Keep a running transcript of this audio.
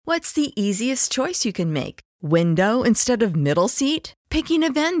What's the easiest choice you can make? Window instead of middle seat? Picking a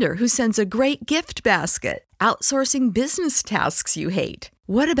vendor who sends a great gift basket? Outsourcing business tasks you hate?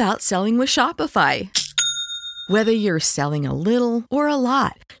 What about selling with Shopify? Whether you're selling a little or a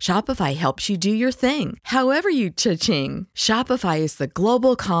lot, Shopify helps you do your thing, however you cha-ching. Shopify is the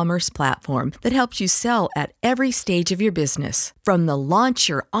global commerce platform that helps you sell at every stage of your business. From the launch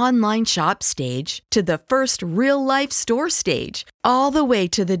your online shop stage to the first real-life store stage, all the way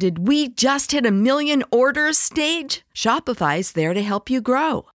to the did we just hit a million orders stage. Shopify's there to help you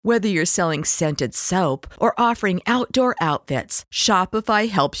grow. Whether you're selling scented soap or offering outdoor outfits, Shopify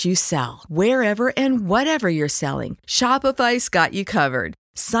helps you sell. Wherever and whatever you're selling, Shopify's got you covered.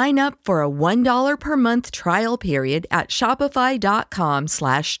 Sign up for a $1 per month trial period at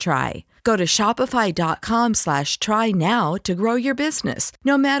shopify.com/try. Go to shopify.com/try now to grow your business,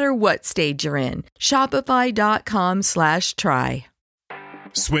 no matter what stage you're in. Shopify.com/try.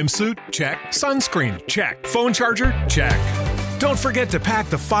 Swimsuit? Check. Sunscreen? Check. Phone charger? Check. Don't forget to pack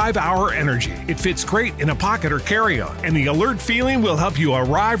the 5-Hour Energy. It fits great in a pocket or carry-on, and the alert feeling will help you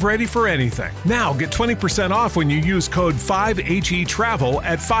arrive ready for anything. Now get 20% off when you use code 5HETRAVEL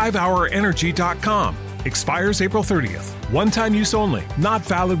at 5hourenergy.com. Expires April 30th. One-time use only. Not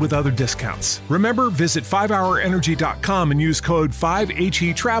valid with other discounts. Remember, visit 5hourenergy.com and use code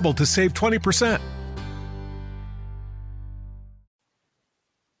 5HETRAVEL to save 20%.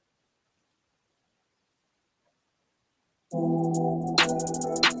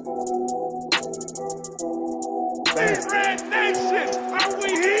 Red Nation, are we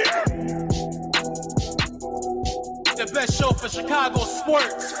here? The best show for Chicago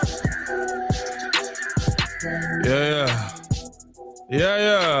sports. Yeah.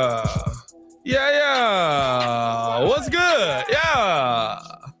 What's good? Yeah.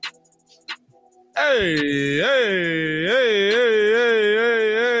 Hey,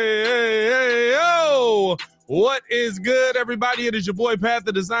 yo. What is good, everybody? It is your boy, Pat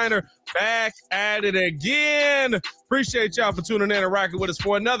the Designer, back at it again. Appreciate y'all for tuning in and rocking with us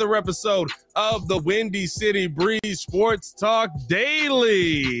for another episode of the Windy City Breeze Sports Talk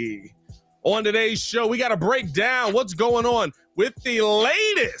Daily. On today's show, we got to break down what's going on with the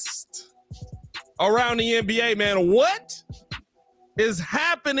latest around the NBA, man. What is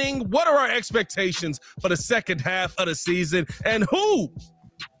happening? What are our expectations for the second half of the season? And who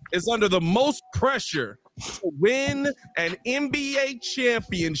is under the most pressure to win an NBA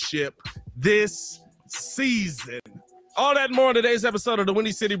championship this season? All that and more on today's episode of the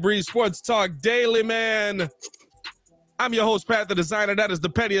Windy City Breeze Sports Talk Daily, man. I'm your host, Pat the Designer. That is the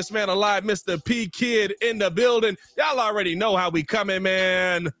pettiest man alive, Mr. P Kid in the building. Y'all already know how we coming,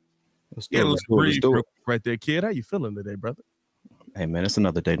 man. Let's do it. Right there, kid. How you feeling today, brother? Hey, man, it's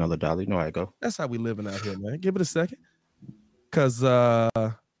another day, another dollar. You know how I go. That's how we living out here, man. Give it a second. Because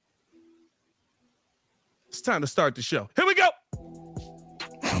it's time to start the show. Here we go.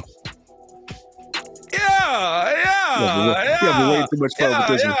 Yeah. Way too much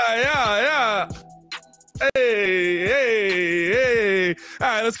competition. Yeah. Hey. All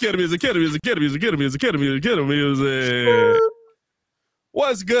right, let's get the music.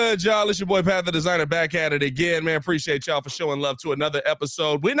 What's good, y'all? It's your boy, Pat the Designer, back at it again, man. Appreciate y'all for showing love to another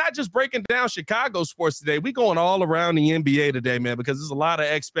episode. We're not just breaking down Chicago sports today. We're going all around the NBA today, man, because there's a lot of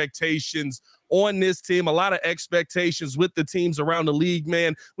expectations on this team, a lot of expectations with the teams around the league,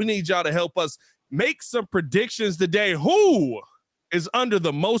 man. We need y'all to help us make some predictions today. Who is under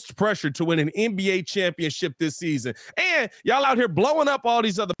the most pressure to win an NBA championship this season? And y'all out here blowing up all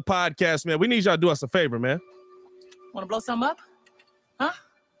these other podcasts, man. We need y'all to do us a favor, man. Want to blow something up? Huh?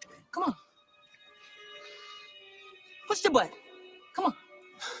 Come on. Push the button. Come on.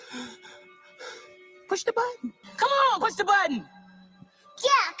 Push the button. Come on, push the button.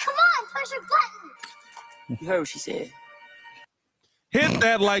 Yeah, come on, push the button. You heard what she said. Hit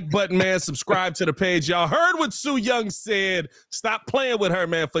that like button, man. Subscribe to the page. Y'all heard what Sue Young said. Stop playing with her,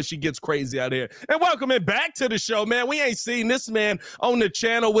 man, before she gets crazy out here. And welcome it back to the show, man. We ain't seen this man on the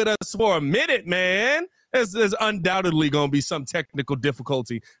channel with us for a minute, man. There's undoubtedly going to be some technical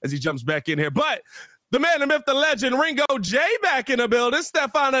difficulty as he jumps back in here. But the man, the myth, the legend, Ringo J back in the building.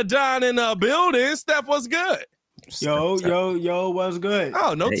 Stefan Adon in the building. Steph, what's good? Yo, what's good?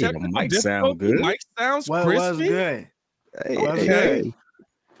 Oh, no technical difficulty. Sound good. Mic sounds crispy. What's good?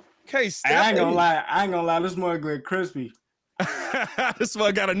 Okay, Steph. I ain't gonna lie. This mug look crispy. This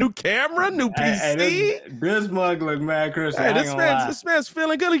one got a new camera, new PC. This mug look mad crispy. Hey, this man's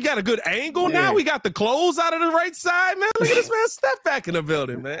feeling good. He got a good angle now. We got the clothes out of the right side, man. Look at this man. Step back in the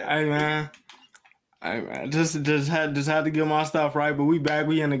building, man. Hey man, just had to get my stuff right, but we back.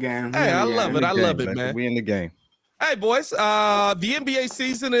 We in the game. I love it, man. We in the game. Hey, boys, the NBA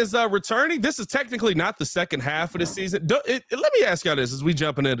season is returning. This is technically not the second half of the season. Let me ask y'all this as we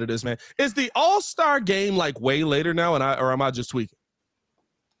jumping into this, man. Is the All-Star game like way later now, or am I just tweaking?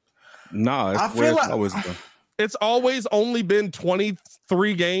 No, it's always only been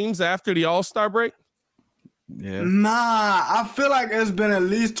 23 games after the All-Star break? Yeah. Nah, I feel like it's been at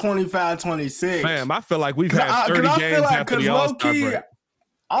least 25, 26. Fam, I feel like we've had 30 games after the All-Star break.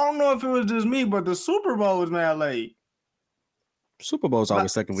 I don't know if it was just me, but the Super Bowl was mad late. Super Bowl's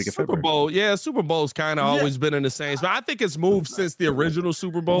always second week of February. Super Bowl's kind of always been in the same spot. I think it's moved since the original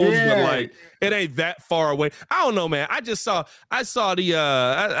Super Bowls, but like it ain't that far away. I don't know, man. I saw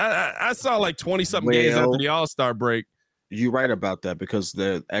like 20 something games after the All-Star break. You're right about that because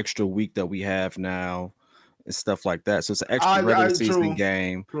the extra week that we have now and stuff like that. So it's an extra regular season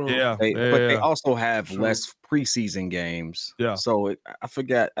game. Yeah. But they also have less preseason games. Yeah. So I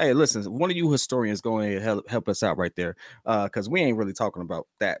forgot. Hey, listen, one of you historians going to help us out right there because we ain't really talking about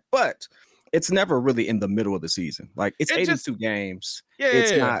that. But it's never really in the middle of the season. Like it's 82 games. Yeah.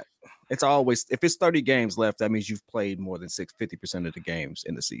 It's not. It's always, if it's 30 games left, that means you've played more than 50% of the games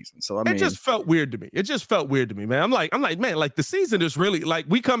in the season. So I mean, it just felt weird to me. Man. I'm like, man, like the season is really like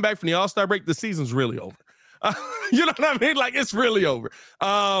we come back from the All-Star break, the season's really over. You know what I mean? Like it's really over.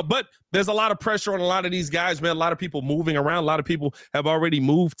 But there's a lot of pressure on a lot of these guys, man. A lot of people moving around. A lot of people have already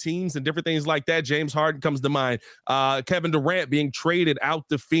moved teams and different things like that. James Harden comes to mind. Kevin Durant being traded out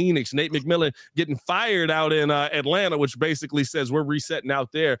to Phoenix. Nate McMillan getting fired out in Atlanta, which basically says we're resetting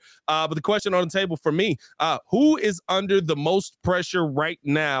out there. But the question on the table for me, who is under the most pressure right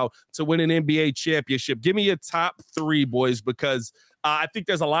now to win an NBA championship? Give me your top three, boys, because I think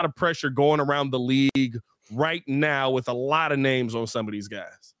there's a lot of pressure going around the league right now with a lot of names on some of these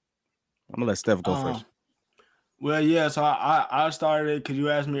guys. I'm gonna let Steph go first. Well, yeah, so I started because you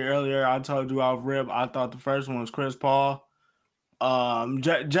asked me earlier. I told you off rip. I thought the first one was Chris Paul.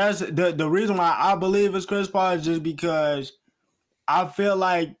 Just the reason why I believe it's Chris Paul is just because I feel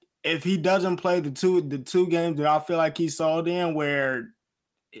like if he doesn't play the two games that I feel like he sold in, where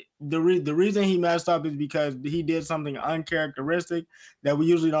the reason he messed up is because he did something uncharacteristic that we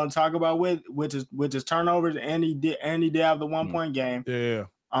usually don't talk about which is turnovers, and he did have the 1 point game. Yeah.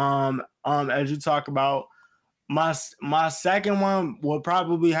 As you talk about, my second one will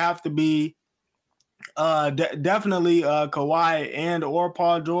probably have to be definitely Kawhi and or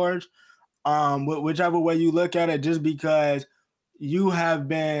Paul George, whichever way you look at it, just because you have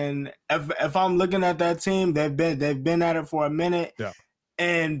been, if I'm looking at that team, they've been at it for a minute. Yeah.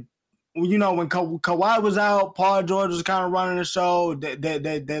 And you know, when Kawhi was out, Paul George was kind of running the show.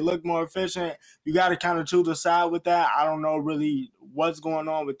 They look more efficient. You got to kind of choose a side with that. I don't know really what's going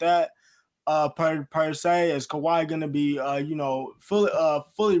on with that per se. Is Kawhi going to be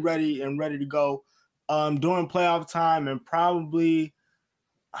fully ready to go during playoff time, and probably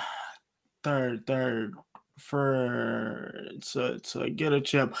third for to get a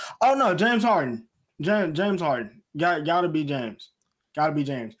chip? Oh no, James Harden. James Harden. Gotta be James. Gotta be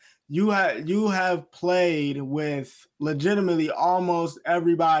James. You have played with legitimately almost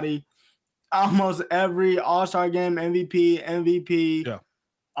everybody, almost every All-Star game MVP. Yeah.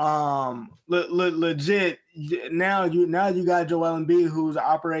 Legit. Now you got Joel Embiid, who's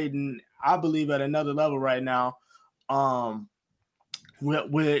operating, I believe, at another level right now.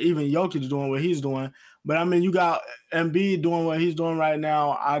 With even Jokic doing what he's doing. But I mean, you got Embiid doing what he's doing right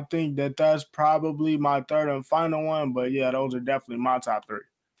now. I think that's probably my third and final one. But yeah, those are definitely my top three.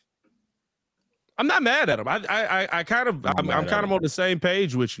 I'm not mad at him. I'm kind of on the same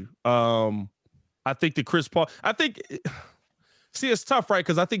page with you. I think that Chris Paul. See, it's tough, right?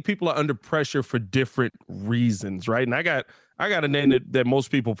 Because I think people are under pressure for different reasons, right? And I got a name that most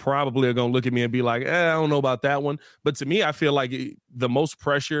people probably are gonna look at me and be like, I don't know about that one. But to me, I feel like the most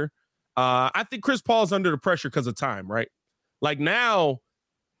pressure. I think Chris Paul's under the pressure because of time, right? Like now,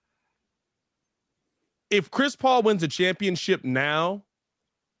 if Chris Paul wins a championship now,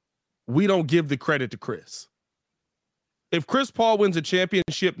 we don't give the credit to Chris. If Chris Paul wins a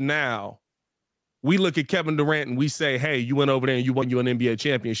championship now, we look at Kevin Durant and we say, hey, you went over there and you won an NBA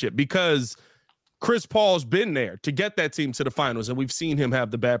championship, because Chris Paul's been there to get that team to the finals, and we've seen him have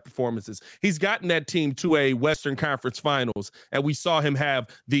the bad performances. He's gotten that team to a Western Conference Finals, and we saw him have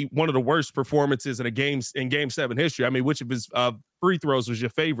one of the worst performances in Game 7 history. I mean, which of his free throws was your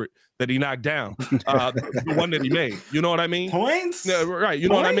favorite that he knocked down? The one that he made. You know what I mean? Points? Yeah, right. You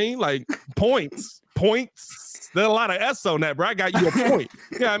know what I mean? Like points. There's a lot of S on that, bro. I got you a point.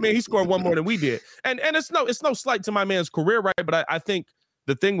 Yeah, I mean, he scored one more than we did. And it's no slight to my man's career, right? But I think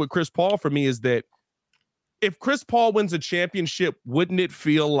the thing with Chris Paul for me is that if Chris Paul wins a championship, wouldn't it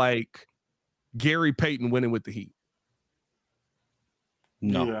feel like Gary Payton winning with the Heat?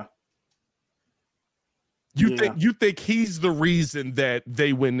 No. Yeah. You think he's the reason that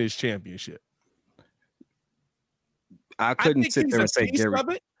they win this championship? I couldn't sit there and say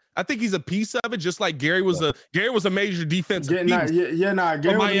Gary. I think he's a piece of it, just like Gary was a major defensive piece.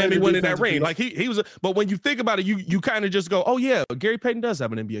 Gary Miami winning that ring. Like he was but when you think about it, you kind of just go, oh yeah, Gary Payton does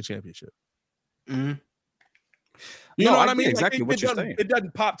have an NBA championship. Mm-hmm. You know what I mean? Exactly like, what you're saying. It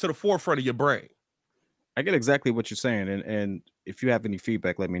doesn't pop to the forefront of your brain. I get exactly what you're saying, and if you have any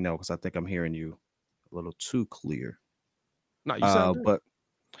feedback, let me know because I think I'm hearing you a little too clear. No, you sound good.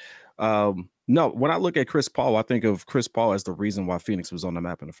 But no, when I look at Chris Paul, I think of Chris Paul as the reason why Phoenix was on the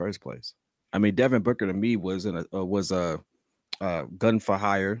map in the first place. I mean, Devin Booker to me was a gun for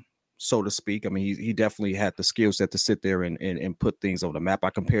hire, so to speak. I mean, he definitely had the skill set to sit there and put things on the map. I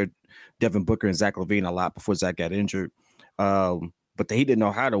compared Devin Booker and Zach LaVine a lot before Zach got injured. But he didn't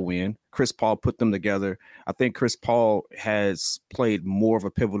know how to win. Chris Paul put them together. I think Chris Paul has played more of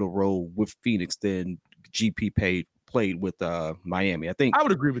a pivotal role with Phoenix than GP played with Miami. I think I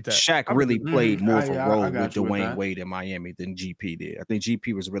would agree with that. Shaq really played more of a role with Dwayne Wade in Miami than GP did. I think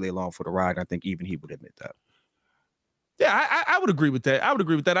GP was really along for the ride. I think even he would admit that. Yeah, I would agree with that.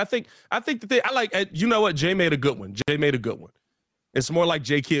 I think that I like, you know what? Jay made a good one. It's more like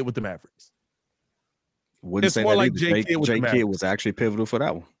Jay Kidd with the Mavericks. Wouldn't say more like Jay Kidd was actually pivotal for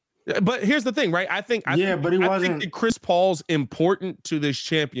that one. But here's the thing, right? I think that Chris Paul's important to this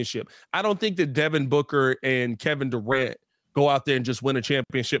championship. I don't think that Devin Booker and Kevin Durant go out there and just win a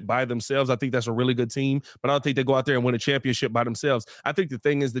championship by themselves. I think that's a really good team, but I don't think they go out there and win a championship by themselves. I think the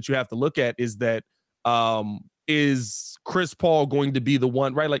thing is that you have to look at is that is Chris Paul going to be the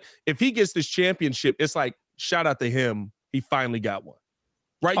one, right? Like if he gets this championship, it's like shout out to him. He finally got one.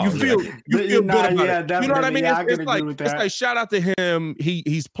 Right, you feel good about it. You know what I mean? It's like shout out to him.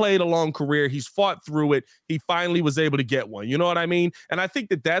 He's played a long career. He's fought through it. He finally was able to get one. You know what I mean? And I think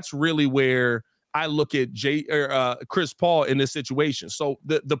that that's really where I look at Chris Paul in this situation. So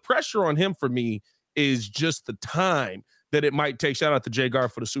the pressure on him for me is just the time that it might take. Shout out to Jay Gar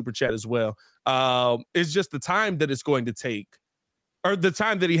for the super chat as well. It's just the time that it's going to take. Or the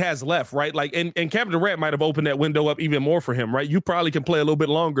time that he has left, right? Like, and Kevin Durant might have opened that window up even more for him, right? You probably can play a little bit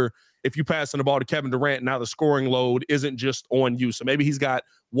longer if you pass the ball to Kevin Durant. Now the scoring load isn't just on you. So maybe he's got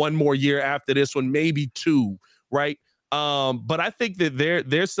one more year after this one, maybe two, right? But I think that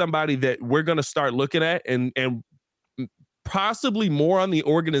there's somebody that we're going to start looking at and possibly more on the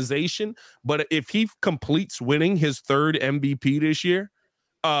organization. But if he completes winning his third MVP this year,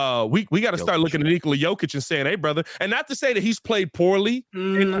 we got to start looking at Nikola Jokic and saying, hey, brother, and not to say that he's played poorly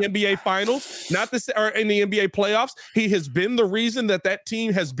in the NBA finals, not to say, or in the NBA playoffs. He has been the reason that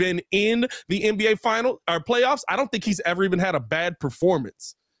team has been in the NBA final or playoffs. I don't think he's ever even had a bad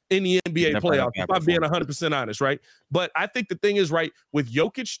performance in the NBA playoffs, if I'm being 100% honest, right? But I think the thing is, right, with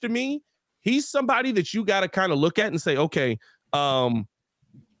Jokic, to me, he's somebody that you got to kind of look at and say, okay,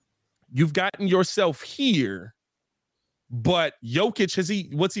 you've gotten yourself here. But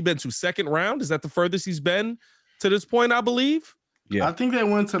Jokic, what's he been to? Second round? Is that the furthest he's been to this point, I believe? Yeah. I think they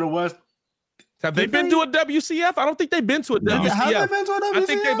went to the West. Have they been to a WCF? I don't think they've been to a WCF. Have they been to a WCF? I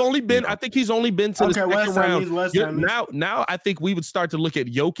think they've only been. I think he's only been to the second round. Now, I think we would start to look at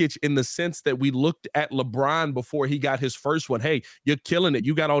Jokic in the sense that we looked at LeBron before he got his first one. Hey, you're killing it.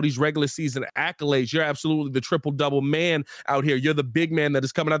 You got all these regular season accolades. You're absolutely the triple-double man out here. You're the big man that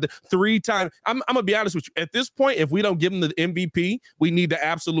is coming out there 3 times. I'm gonna be honest with you. At this point, if we don't give him the MVP, we need to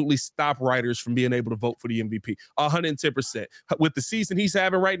absolutely stop writers from being able to vote for the MVP. 110%. With the season he's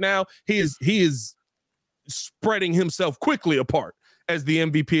having right now, he is spreading himself quickly apart as the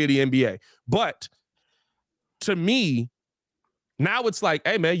MVP of the NBA. But to me, now it's like,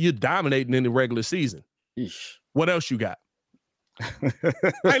 hey, man, you're dominating in the regular season. Eesh. What else you got?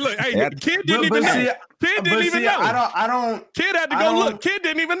 Hey, look, Kid didn't even know. Kid didn't even know. I don't. Kid had to go look. Kid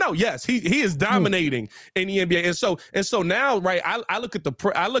didn't even know. Yes, he is dominating in the NBA. And so now, right, I look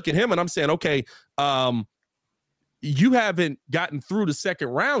at him and I'm saying, okay, you haven't gotten through the second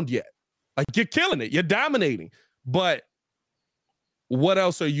round yet. Like, you're killing it. You're dominating. But what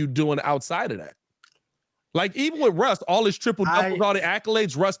else are you doing outside of that? Like, even with Russ, all his triple-doubles, all the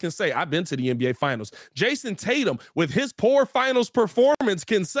accolades, Russ can say, I've been to the NBA Finals. Jason Tatum, with his poor finals performance,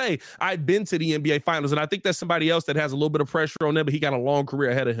 can say, I've been to the NBA Finals. And I think that's somebody else that has a little bit of pressure on them, but he got a long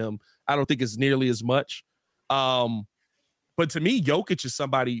career ahead of him. I don't think it's nearly as much. But to me, Jokic is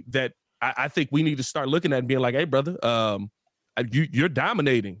somebody that I think we need to start looking at and being like, hey, brother, you're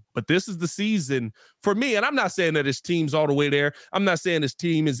dominating, but this is the season for me. And I'm not saying that his team's all the way there. I'm not saying his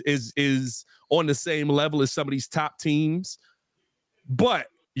team is on the same level as some of these top teams, but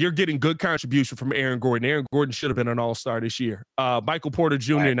you're getting good contribution from Aaron Gordon. Aaron Gordon should have been an all-star this year. Michael Porter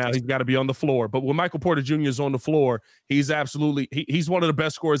Jr. now, he's got to be on the floor. But when Michael Porter Jr. is on the floor, he's absolutely he's one of the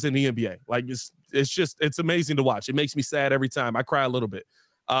best scorers in the NBA. Like it's amazing to watch. It makes me sad every time. I cry a little bit.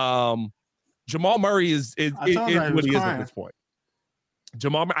 Jamal Murray is what he is at this point.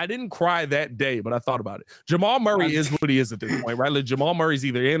 I didn't cry that day, but I thought about it. Jamal Murray is what he is at this point, right? Like, Jamal Murray's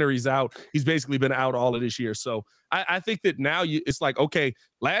either in or he's out. He's basically been out all of this year. So I think that now it's like, okay,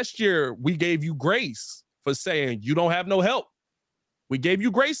 last year we gave you grace for saying you don't have no help. We gave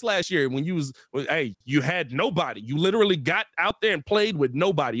you grace last year when you had nobody. You literally got out there and played with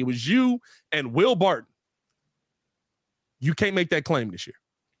nobody. It was you and Will Barton. You can't make that claim this year.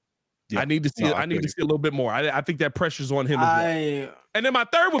 Yeah. I need to see a little bit more. I think that pressure's on him as well. And then my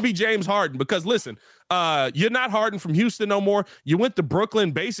third would be James Harden, because listen, you're not Harden from Houston no more. You went to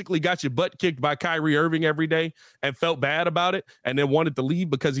Brooklyn, basically got your butt kicked by Kyrie Irving every day and felt bad about it, and then wanted to leave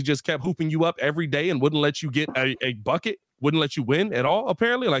because he just kept hooping you up every day and wouldn't let you get a bucket, wouldn't let you win at all,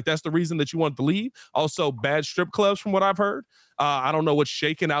 apparently. Like, that's the reason that you wanted to leave. Also, bad strip clubs from what I've heard. I don't know what's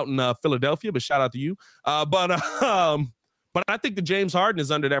shaking out in Philadelphia, but shout out to you. But I think that James Harden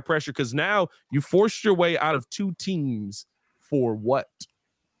is under that pressure because now you forced your way out of two teams for what?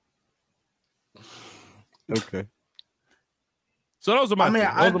 Okay. So those are my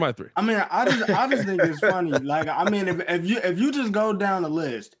three. I mean, I just think it's funny. Like, I mean, if you just go down the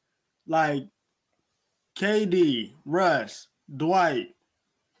list, like KD, Russ, Dwight,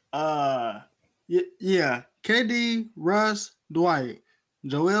 KD, Russ, Dwight,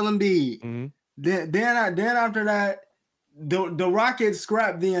 Joel Embiid. Mm-hmm. Then after that, the Rockets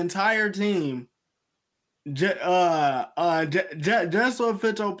scrapped the entire team just to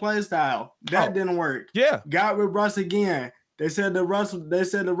fit your play style. That didn't work. Yeah. Got with Russ again. They said the Russ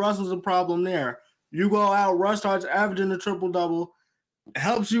was a problem there. You go out, Russ starts averaging a triple-double,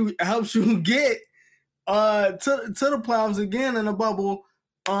 helps you get to the playoffs again in the bubble.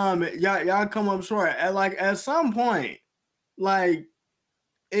 Y'all come up short. At some point, like,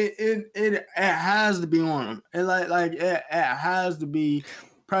 It has to be on him. It has to be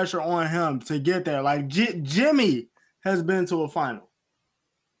pressure on him to get there. Like, Jimmy has been to a final.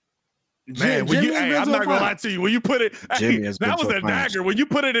 Man, I'm not gonna lie to you. When you put it, that was a dagger. When you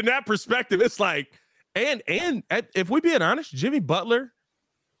put it in that perspective, it's like, and if we're being honest, Jimmy Butler,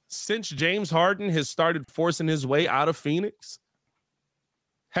 since James Harden has started forcing his way out of Phoenix,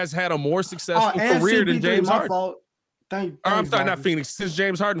 has had a more successful career than James Harden. I'm sorry, not Phoenix. Since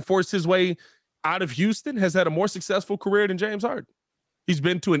James Harden forced his way out of Houston, has had a more successful career than James Harden. He's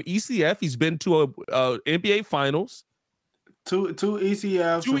been to an ECF. He's been to a NBA Finals. Two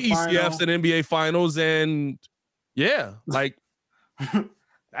ECFs. Two ECFs and NBA Finals. And, yeah, like,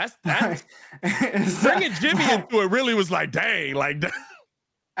 that's bringing Jimmy into it really was like, dang. Like,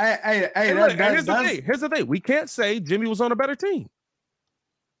 here's the thing. We can't say Jimmy was on a better team.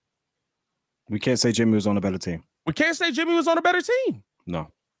 We can't say Jimmy was on a better team. We can't say Jimmy was on a better team. No.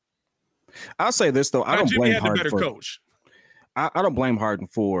 I'll say this, though. I don't blame Harden for coach. I don't blame Harden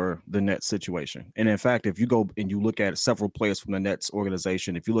for the Nets situation. And in fact, if you go and you look at several players from the Nets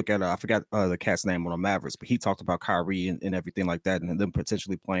organization, if you look at, I forgot the cat's name on the Mavericks, but he talked about Kyrie and everything like that, and them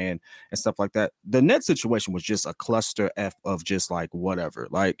potentially playing and stuff like that. The Nets situation was just a cluster F of just like whatever.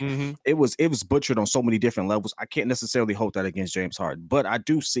 Like, it was butchered on so many different levels. I can't necessarily hold that against James Harden, but I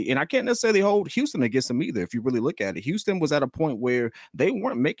do see, and I can't necessarily hold Houston against him either. If you really look at it, Houston was at a point where they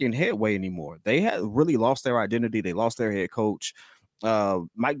weren't making headway anymore. They had really lost their identity. They lost their head coach.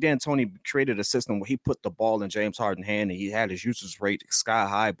 Mike D'Antoni created a system where he put the ball in James Harden's hand and he had his usage rate sky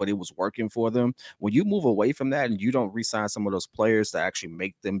high, but it was working for them. When you move away from that and you don't re-sign some of those players to actually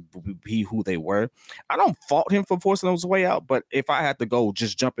make them be who they were, I don't fault him for forcing those way out. But if I had to go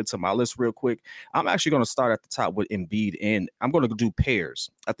just jump into my list real quick, I'm actually going to start at the top with Embiid, and I'm going to do pairs.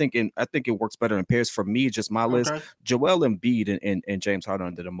 I think it works better in pairs for me. Just my list. Joel Embiid and James Harden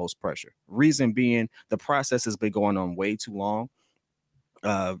under the most pressure. Reason being, the process has been going on way too long.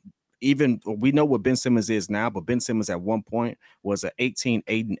 Even we know what Ben Simmons is now, but Ben Simmons at one point was an 18,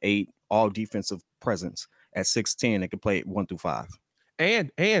 8-8 all defensive presence at 6'10" and could play 1 through 5.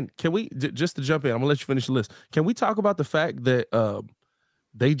 And can we just to jump in? I'm gonna let you finish the list. Can we talk about the fact that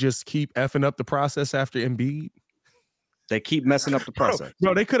they just keep effing up the process after Embiid? They keep messing up the process.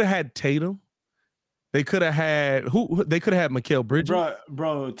 Bro, they could have had Tatum. They could have had who? They could have had Mikal Bridges.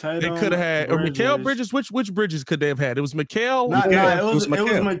 Bro, Tatum. They could have had Mikal Bridges. Which Bridges could they have had? It was Mikal. It was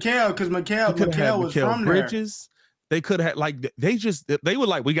Mikal because Mikal was from Bridges. There. They could have they were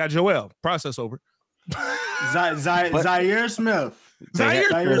like, we got Joel. Process over. Zaire Smith. Zaire.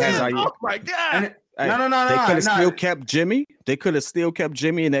 Oh my God. Hey, No. They could have still kept Jimmy. They could have still kept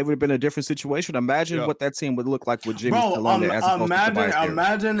Jimmy, and they would have been a different situation. Imagine what that team would look like with Jimmy still on there as opposed to Tobias Harris.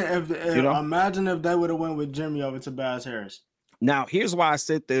 Imagine if they would have went with Jimmy over Tobias Harris. Now, here's why I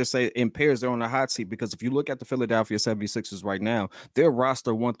sit there and say in pairs they're on the hot seat, because if you look at the Philadelphia 76ers right now, their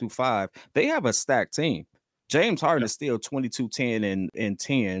roster 1 through 5, they have a stacked team. James Harden is still 22, 10, and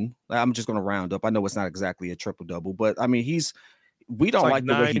 10. I'm just going to round up. I know it's not exactly a triple-double, but I mean, we don't like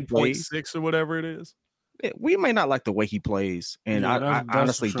the way he plays. 9.6 or whatever it is. We may not like the way he plays, and I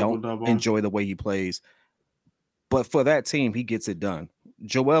honestly don't enjoy the way he plays. But for that team, he gets it done.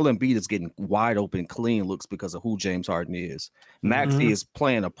 Joel Embiid is getting wide open, clean looks because of who James Harden is. Maxey is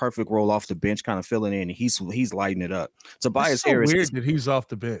playing a perfect role off the bench, kind of filling in, and he's lighting it up. Tobias Harris, weird that he's off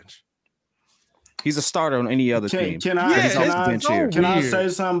the bench. He's a starter on any other team. Can I say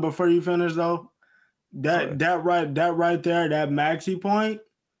something before you finish though? That right there, that Maxey point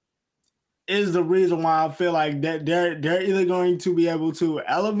is the reason why I feel like that they're either going to be able to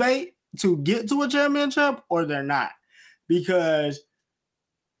elevate to get to a championship or they're not, because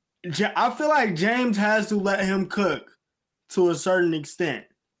I feel like James has to let him cook to a certain extent.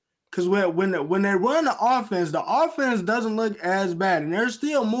 Because when they run the offense doesn't look as bad, and they're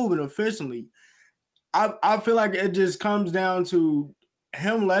still moving efficiently. I feel like it just comes down to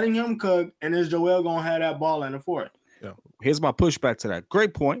him letting him cook, and is Joel gonna have that ball in the fourth? Yeah. Here's my pushback to that.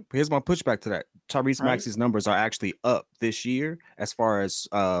 Great point. Here's my pushback to that. Tyrese Maxey's numbers are actually up this year, as far as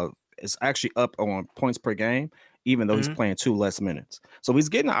it's actually up on points per game, even though he's playing 2 less minutes. So he's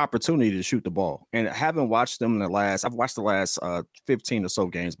getting an opportunity to shoot the ball. And I haven't watched them I've watched the last 15 or so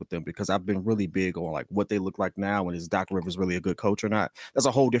games with them, because I've been really big on like what they look like now, and is Doc Rivers really a good coach or not? That's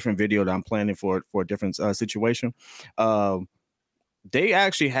a whole different video that I'm planning for a different situation. They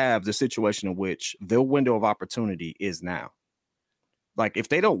actually have the situation in which their window of opportunity is now. Like, if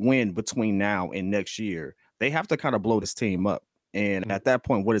they don't win between now and next year, they have to kind of blow this team up. And at that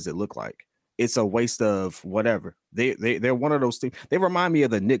point, what does it look like? It's a waste of whatever. They're one of those teams. They remind me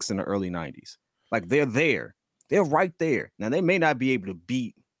of the Knicks in the early 90s. Like, they're there. They're right there. Now, they may not be able to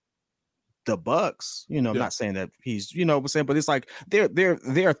beat the Bucks. I'm not saying that he's, but it's like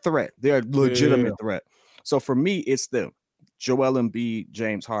they're a threat. They're a legitimate threat. So for me, it's them. Joel Embiid,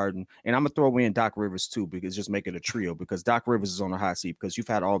 James Harden, and I'm gonna throw in Doc Rivers too, because just make it a trio, because Doc Rivers is on the hot seat because you've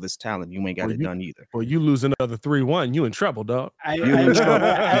had all this talent, you ain't got it done either. Well, you lose another 3-1, you in trouble, dog. What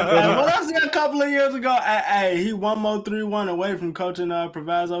I said a couple of years ago, he one more 3-1 away from coaching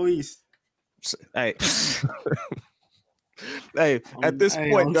Proviso East. Hey. Hey, at this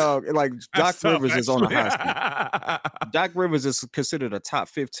point, dog, like Doc Rivers is on the hot seat. Doc Rivers is considered a top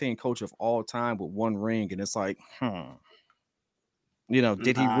 15 coach of all time with 1 ring, and it's like,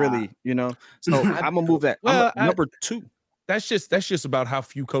 did he really, So I'm gonna move that. Number 2. That's just about how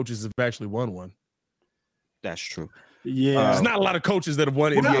few coaches have actually won one. That's true. Yeah, there's not a lot of coaches that have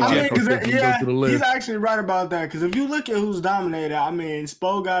won NBA. He's actually right about that, because if you look at who's dominated,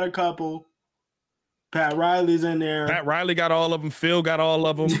 Spo got a couple. Pat Riley's in there. Pat Riley got all of them. Phil got all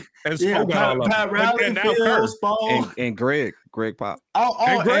of them. And Spo got all of them. Pat Riley, Phil, Spo. And Greg Pop.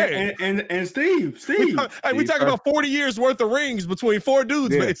 And Greg. And Steve. Hey, we talking about 40 years worth of rings between 4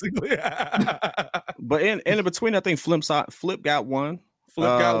 dudes, basically. But in between, I think Flip got one.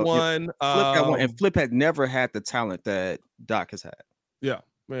 Flip got one. Flip got one. And Flip had never had the talent that Doc has had. Yeah.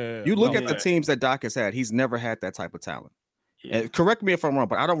 Man. You look at the teams that Doc has had, he's never had that type of talent. Yeah. And correct me if I'm wrong,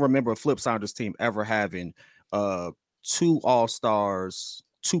 but I don't remember a Flip Saunders team ever having 2 All-Stars,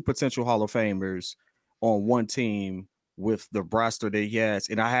 2 potential Hall of Famers on one team with the roster that he has.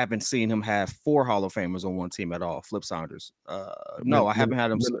 And I haven't seen him have 4 Hall of Famers on one team at all. Flip Saunders. No, I haven't had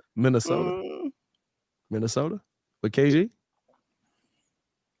him. Minnesota with KG.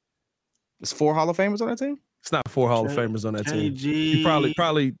 It's 4 Hall of Famers on that team? It's not 4 Hall of Famers on that team. He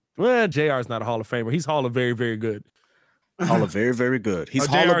probably. Well, JR is not a Hall of Famer. He's Hall of very, very good. Hall of very, very good. He's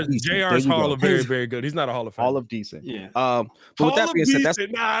Hall of decent. JR's Hall of very, very good. He's not a Hall of Famer. Hall of decent. Yeah. But with that being said,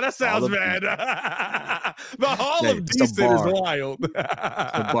 that sounds bad. The Hall of decent is wild.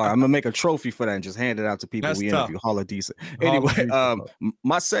 I'm gonna make a trophy for that and just hand it out to people we interview. Hall of decent. Anyway,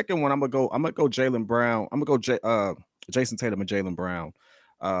 my second one, I'm gonna go Jaylen Brown. I'm gonna go Jason Tatum and Jaylen Brown.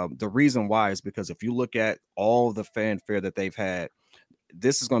 The reason why is because if you look at all the fanfare that they've had,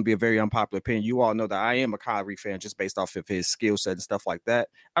 this is going to be a very unpopular opinion. You all know that I am a Kyrie fan just based off of his skill set and stuff like that.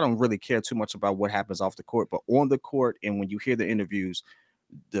 I don't really care too much about what happens off the court, but on the court and when you hear the interviews,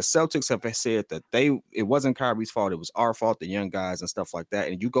 the Celtics have said that it wasn't Kyrie's fault. It was our fault, the young guys and stuff like that.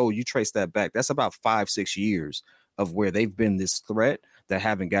 And you trace that back. That's about 5-6 years of where they've been this threat that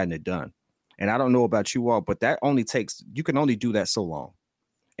haven't gotten it done. And I don't know about you all, but you can only do that so long.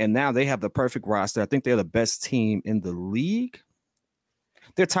 And now they have the perfect roster. I think they're the best team in the league.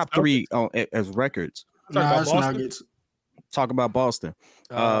 They're top 3 as records. It's Nuggets. Talk about Boston.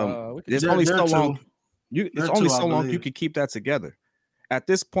 There's only so long. It's only so long you can keep that together. At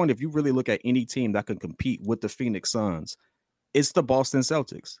this point, if you really look at any team that can compete with the Phoenix Suns, it's the Boston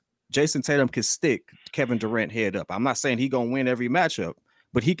Celtics. Jason Tatum can stick Kevin Durant head up. I'm not saying he's going to win every matchup,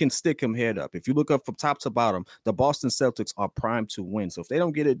 but he can stick him head up. If you look up from top to bottom, the Boston Celtics are primed to win. So if they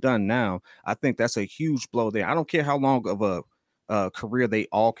don't get it done now, I think that's a huge blow there. I don't care how long of a career they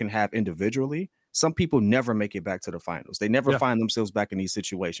all can have individually. Some people never make it back to the finals. They never find themselves back in these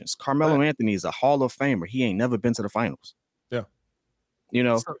situations. Carmelo Anthony is a Hall of Famer. He ain't never been to the finals. Yeah. You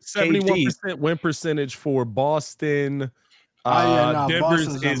know, 71% win percentage for Boston.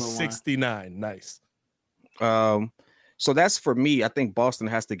 Denver's is 69. Nice. So that's for me. I think Boston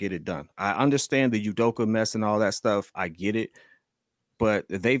has to get it done. I understand the Udoka mess and all that stuff. I get it. But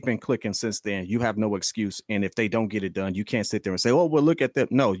they've been clicking since then. You have no excuse. And if they don't get it done, you can't sit there and say, "Oh, well, look at them."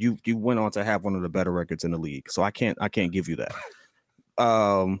 No, you went on to have one of the better records in the league. So I can't give you that.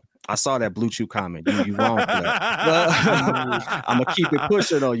 I saw that Blue Chew comment. You wrong for that. I'm gonna keep it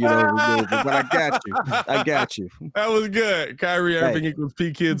pushing on you, but I got you. That was good. Kyrie Irving equals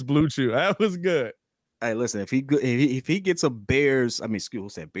P Kids Blue Chew. That was good. Hey, listen, if he gets a Bears,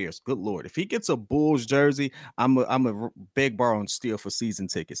 Bears. Good Lord, if he gets a Bulls jersey, I'm a beg, borrow, and steal for season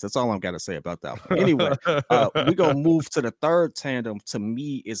tickets. That's all I've got to say about that one. Anyway, we're gonna move to the third tandem. To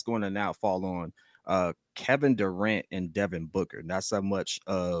me, it's going to now fall on Kevin Durant and Devin Booker. Not so much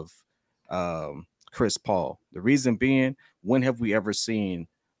of Chris Paul. The reason being, when have we ever seen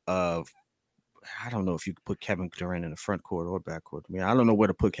I don't know if you could put Kevin Durant in the front court or back court. I mean, I don't know where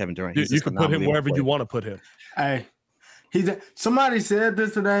to put Kevin Durant. You can put him wherever you want to put him. Hey, somebody said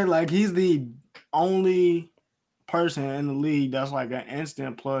this today. Like, he's the only person in the league that's like an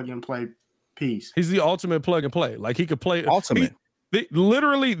instant plug and play piece. He's the ultimate plug and play. Like, he could play ultimate.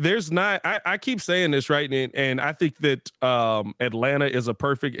 Literally, there's not. I keep saying this, right, and I think that Atlanta is a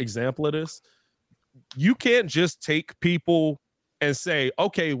perfect example of this. You can't just take people and say,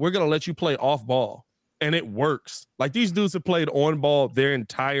 okay, we're going to let you play off ball. And it works. Like, these dudes have played on ball their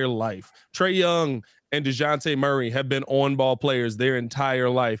entire life. Trae Young and DeJounte Murray have been on ball players their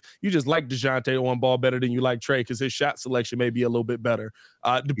entire life. You just like DeJounte on ball better than you like Trae because his shot selection may be a little bit better.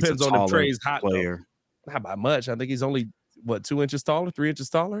 Depends on if Trae's hot player. Not by much. I think he's only, 2 inches taller, 3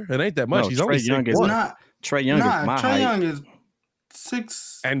 inches taller? It ain't that much. No, he's only Young is not. Trae Young is my height. Trae Young is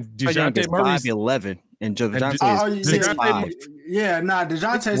 6. And DeJounte Murray's 5'11", and DeJounte is 6'5".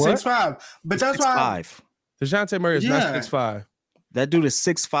 DeJounte 6'5". But that's why DeJounte Murray is not 6'5". That dude is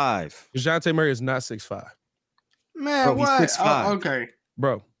 6'5". DeJounte Murray is not 6'5". Man, bro, what? He's 6'5". Okay,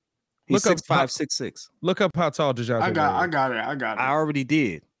 bro. He's 6'5", 6'6". Look up how tall DeJounte Murray is. I got it. I already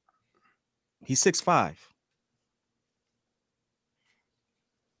did. He's 6'5".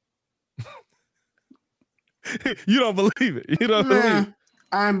 You don't believe it. You don't believe it.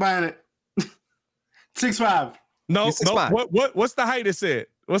 I ain't buying it. 6'5". No. What's the height it said?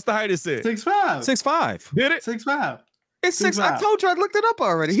 6'5". 6'5". Did it? 6'5". It's 6. I told you I looked it up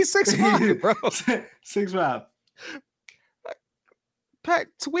already. He's 6'5", bro. 6'5". Pat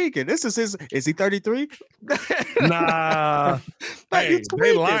tweaking. This is his. Is he 33? Nah. Hey,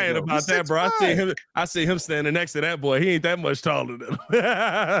 they lying about that, bro. 6'5". I see him standing next to that boy. He ain't that much taller than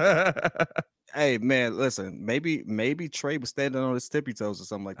him. Hey man, listen. Maybe Trae was standing on his tippy toes or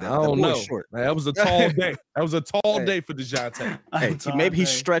something like that. I don't know. Short. That was a tall day. That was a tall day for DeJounte. Hey, maybe he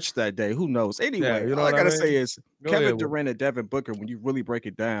stretched that day. Who knows? Anyway, all I gotta say is Kevin Durant and Devin Booker. When you really break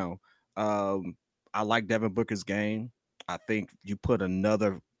it down, I like Devin Booker's game. I think you put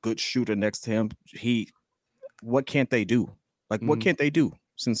another good shooter next to him. What can't they do? Like, what can't they do?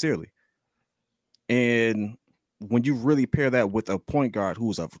 Sincerely. And when you really pair that with a point guard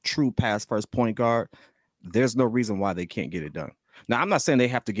who's a true pass first point guard, there's no reason why they can't get it done. Now, I'm not saying they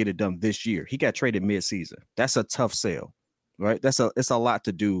have to get it done this year. He got traded mid-season. That's a tough sell, right? It's a lot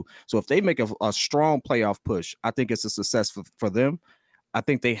to do. So if they make a strong playoff push, I think it's a success for them. I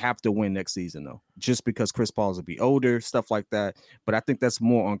think they have to win next season, though, just because Chris Paul's will be older, stuff like that. But I think that's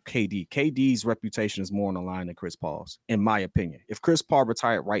more on KD. KD's reputation is more on the line than Chris Paul's, in my opinion. If Chris Paul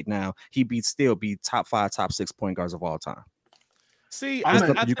retired right now, he'd still be top 5, top 6 point guards of all time. See,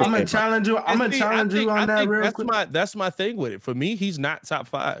 I'm gonna challenge you. I'm gonna challenge you on that real quick. That's my thing with it. For me, he's not top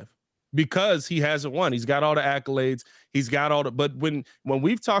 5 because he hasn't won. He's got all the accolades. He's got all the. But when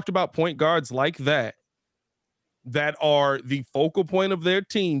we've talked about point guards like that are the focal point of their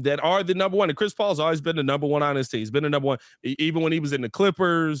team, that are the number one. And Chris Paul's always been the number one on his team. He's been the number one, even when he was in the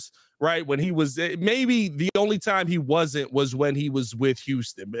Clippers, right? When he was maybe the only time he wasn't was when he was with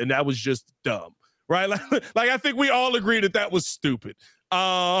Houston, and that was just dumb, right? Like I think we all agree that was stupid.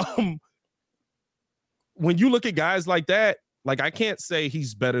 When you look at guys like that, like I can't say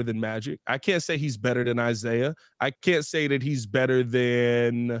he's better than Magic. I can't say he's better than Isaiah. I can't say that he's better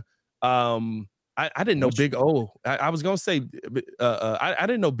than I didn't know Big O. I was gonna say I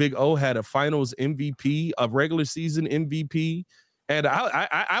didn't know Big O had a Finals MVP, a regular season MVP, and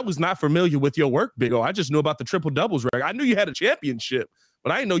I was not familiar with your work, Big O. I just knew about the triple doubles record. I knew you had a championship,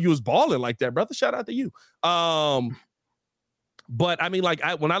 but I didn't know you was balling like that, brother. Shout out to you. But I mean, like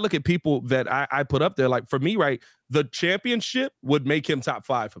when I look at people that I put up there, like for me, right, the championship would make him top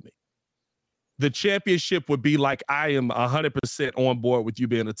 5 for me. The championship would be like, I am 100% on board with you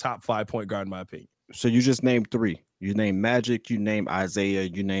being a top 5 point guard, in my opinion. So you just named 3. You named Magic, you named Isaiah,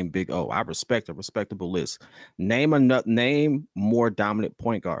 you named Big O. I respect a respectable list. Name more dominant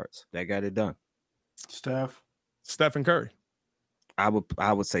point guards that got it done. Stephen Curry. I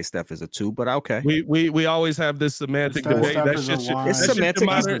would say Steph is a 2, but okay. We always have this semantic debate. That's just it's semantic.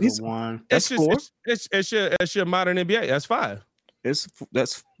 It's your modern NBA. That's 5. You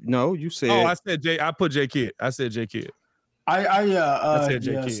said. Oh, I said J. I put J Kidd. I said J Kidd. I said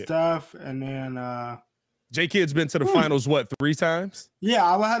J Kidd. Steph, and then J Kidd's been to the finals 3 times? Yeah,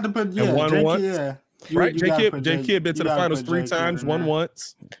 I would have to put one once. Yeah. Right, J Kidd been to the finals 3 times, won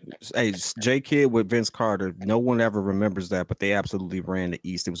once. Hey, J Kidd with Vince Carter. No one ever remembers that, but they absolutely ran the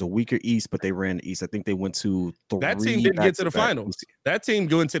East. It was a weaker East, but they ran the East. I think they went to 3. That team didn't get to the finals. That team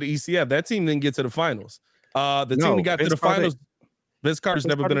going to the ECF. That team didn't get to the finals. The team that got to the finals. Vince Carter's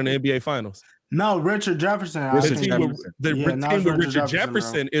never been in the NBA Finals. No, Richard Jefferson. The team with Richard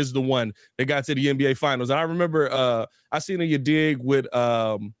Jefferson is the one that got to the NBA Finals. And I remember I seen you dig with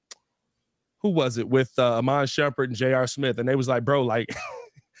who was it? With Amon Shumpert and J.R. Smith. And they was like, bro, like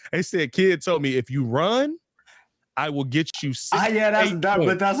they said, Kid told me, if you run, I will get you 6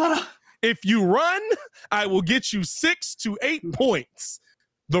 but that's what if you run, I will get you 6 to 8 points.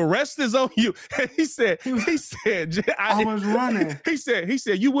 The rest is on you. And he said, I was running. He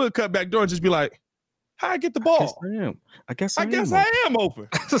said, you would cut back door and just be like, how I get the ball? I guess I am open.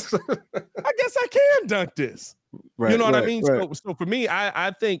 I guess I can dunk this. Right, you know what I mean? Right. So for me,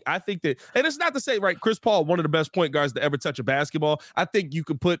 I think that, and it's not to say, right, Chris Paul, one of the best point guards to ever touch a basketball. I think you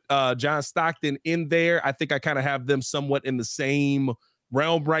could put John Stockton in there. I think I kind of have them somewhat in the same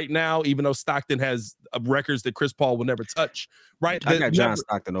realm right now, even though Stockton has records that Chris Paul will never touch, right? I got John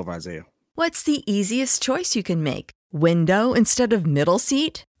Stockton over Isaiah. What's the easiest choice you can make? Window instead of middle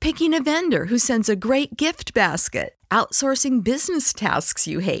seat? Picking a vendor who sends a great gift basket? Outsourcing business tasks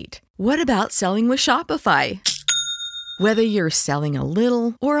you hate? What about selling with Shopify? Whether you're selling a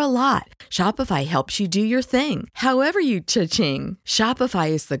little or a lot, Shopify helps you do your thing, however you cha-ching. Shopify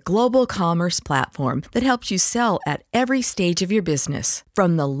is the global commerce platform that helps you sell at every stage of your business.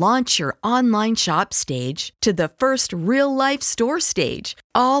 From the launch your online shop stage to the first real-life store stage,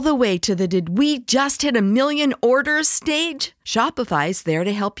 all the way to the did we just hit 1 million orders stage. Shopify's there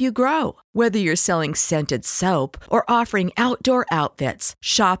to help you grow. Whether you're selling scented soap or offering outdoor outfits,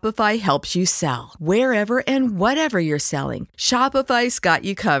 Shopify helps you sell. Wherever and whatever you're selling, Shopify's got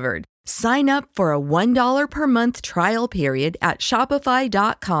you covered. Sign up for a $1 per month trial period at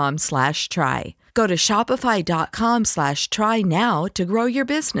shopify.com/try. Go to shopify.com/try now to grow your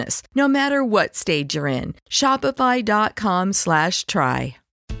business, no matter what stage you're in. Shopify.com/try.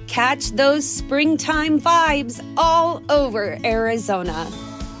 Catch those springtime vibes all over Arizona.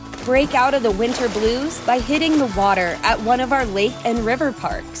 Break out of the winter blues by hitting the water at one of our lake and river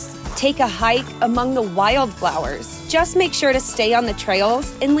parks. Take a hike among the wildflowers. Just make sure to stay on the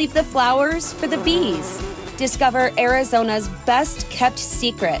trails and leave the flowers for the bees. Discover Arizona's best kept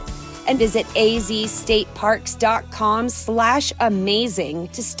secret and visit azstateparks.com/amazing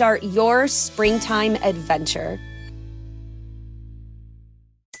to start your springtime adventure.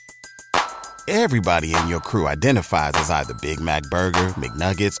 Everybody in your crew identifies as either Big Mac Burger,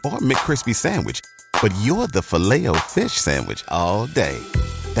 McNuggets, or McCrispy Sandwich. But you're the Filet-O-Fish Sandwich all day.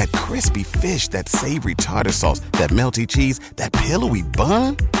 That crispy fish, that savory tartar sauce, that melty cheese, that pillowy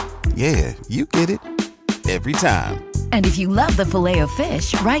bun. Yeah, you get it. Every time. And if you love the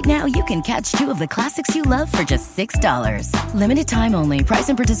Filet-O-Fish, right now you can catch 2 of the classics you love for just $6. Limited time only. Price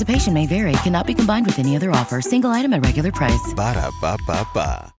and participation may vary. Cannot be combined with any other offer. Single item at regular price.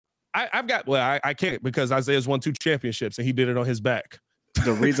 Ba-da-ba-ba-ba. I can't because Isaiah's won 2 championships and he did it on his back.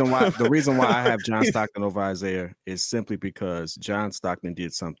 The reason why I have John Stockton over Isaiah is simply because John Stockton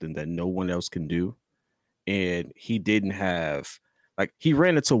did something that no one else can do. And he didn't have, like, he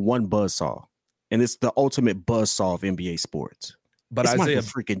ran into one buzzsaw, and it's the ultimate buzzsaw of NBA sports. But it's Isaiah Michael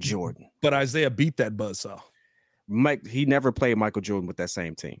freaking Jordan. But Isaiah beat that buzzsaw. Mike, he never played Michael Jordan with that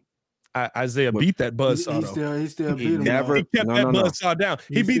same team. Isaiah beat that buzzsaw. He still beat him. He kept that buzzsaw down.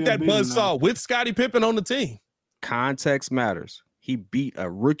 He beat that buzzsaw with Scottie Pippen on the team. Context matters. He beat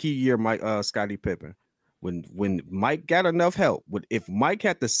a rookie year Scottie Pippen. When Mike got enough help, if Mike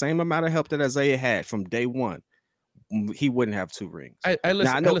had the same amount of help that Isaiah had from day one, he wouldn't have 2 rings. I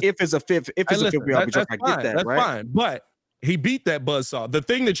know if it's a fifth year, I get that, that's right? Fine, but he beat that buzzsaw. The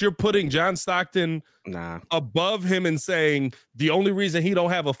thing that you're putting John Stockton above him and saying the only reason he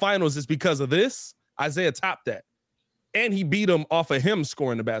don't have a finals is because of this, Isaiah topped that. And he beat him off of him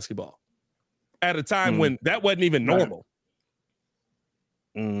scoring the basketball at a time when that wasn't even normal.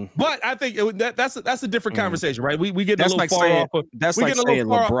 But I think that's a different conversation, right? We get a little far off. That's like saying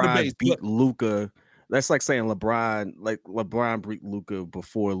LeBron beat Luka. That's like saying LeBron beat Luka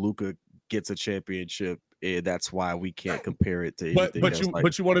before Luka gets a championship. And that's why we can't compare it to anything else.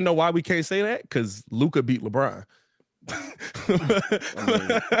 But you want to know why we can't say that? Because Luka beat LeBron.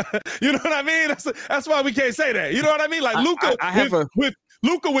 You know what I mean? That's why we can't say that. You know what I mean? Like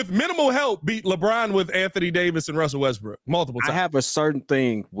Luka with minimal help beat LeBron with Anthony Davis and Russell Westbrook multiple times. I have a certain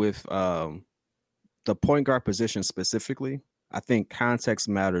thing with the point guard position specifically. I think context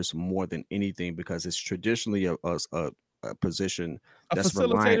matters more than anything because it's traditionally a position that's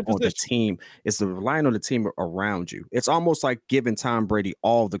relying on the team. It's relying on the team around you. It's almost like giving Tom Brady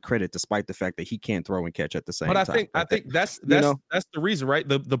all the credit, despite the fact that he can't throw and catch at the same time. But I think that's the reason, right?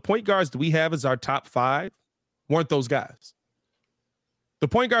 The point guards that we have as our top 5 weren't those guys. The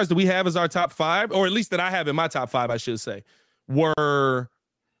point guards that we have as our top 5, or at least that I have in my top 5, I should say, were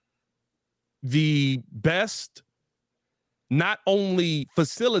the best. Not only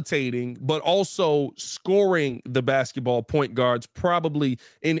facilitating, but also scoring the basketball point guards probably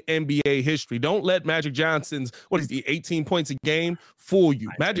in NBA history. Don't let Magic Johnson's, 18 points a game fool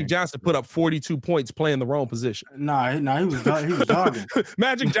you. Magic Johnson put up 42 points playing the wrong position. He was dogging.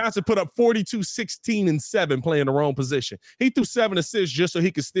 Magic Johnson put up 42, 16, and 7 playing the wrong position. He threw 7 assists just so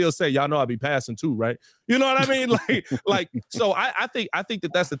he could still say, y'all know I'll be passing too, right? You know what I mean? So I think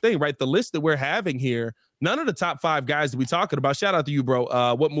that's the thing, right? The list that we're having here, none of the top 5 guys that we're talking about. Shout out to you,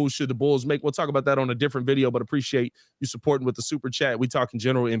 bro. What moves should the Bulls make? We'll talk about that on a different video, but appreciate you supporting with the super chat. We talking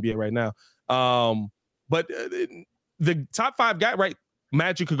general NBA right now. But the top 5 guy, right?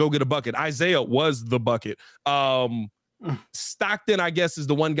 Magic could go get a bucket. Isaiah was the bucket. Stockton, I guess, is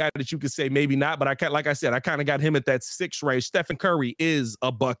the one guy that you could say maybe not, but like I said, I kind of got him at that 6 range. Stephen Curry is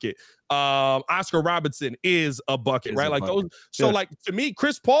a bucket. Oscar Robertson is a bucket, right? Like those. So, like to me,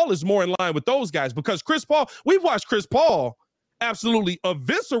 Chris Paul is more in line with those guys because we've watched Chris Paul absolutely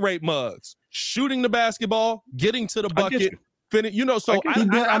eviscerate Muggs, shooting the basketball, getting to the bucket. So he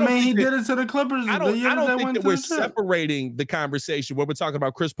did it to the Clippers. I don't think that we're separating the conversation where we're talking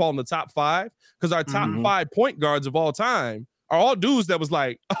about Chris Paul in the top 5 because our top 5 point guards of all time are all dudes that was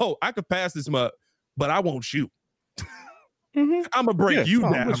like, oh, I could pass this mug, but I won't shoot. I'm gonna break you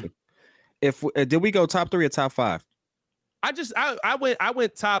down. Did we go top 3 or top 5? I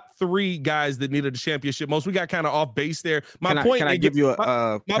went top 3 guys that needed a championship most. We got kind of off base there. My point in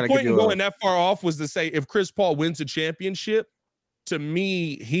going that far off was to say if Chris Paul wins a championship, to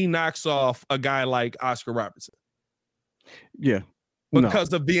me, he knocks off a guy like Oscar Robertson. Yeah.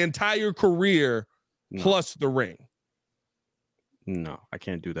 Because of the entire career plus the ring. No, I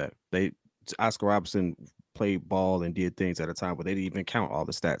can't do that. Oscar Robertson played ball and did things at a time where they didn't even count all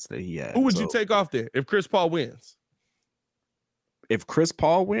the stats that he had. Who would you take off there if Chris Paul wins? If Chris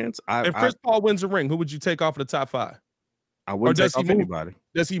Paul wins, if Chris Paul wins a ring, who would you take off of the top 5? I wouldn't take off anybody.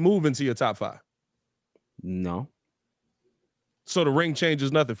 Does he move into your top 5? No. So the ring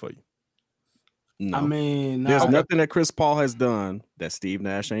changes nothing for you? No. I mean, there's nothing that Chris Paul has done that Steve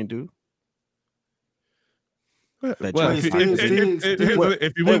Nash ain't do. If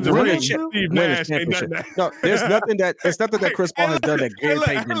he wins the ring, Steve Nash ain't done that. No, there's nothing that Chris Paul has done that Gary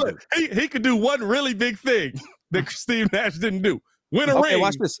Payton didn't do. He could do one really big thing that Steve Nash didn't do. Win a ring.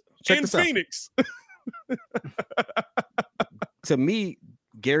 Watch this. Check in this out. Phoenix. To me,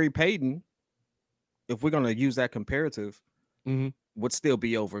 Gary Payton, if we're going to use that comparative, would still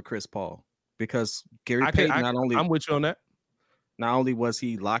be over Chris Paul because Gary Payton I'm with you on that. Not only was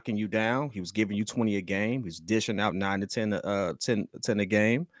he locking you down, he was giving you 20 a game. He was dishing out 9 to 10 a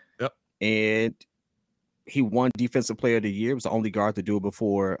game. Yep. And he won Defensive Player of the Year. He was the only guard to do it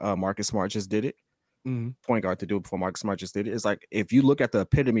before Marcus Smart just did it. Point guard to do it before Marcus Smart just did it. It's like if you look at the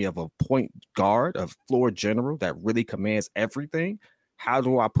epitome of a point guard, a floor general that really commands everything, how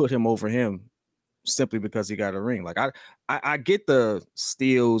do I put him over him simply because he got a ring? Like I get the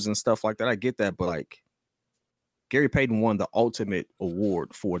steals and stuff like that. I get that, but like Gary Payton won the ultimate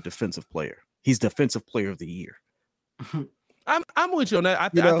award for defensive player. He's defensive player of the year. I'm with you on that. I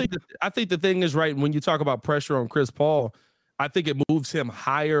think the thing is, right, when you talk about pressure on Chris Paul, I think it moves him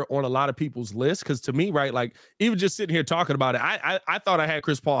higher on a lot of people's lists. Because to me, right, like even just sitting here talking about it, I thought I had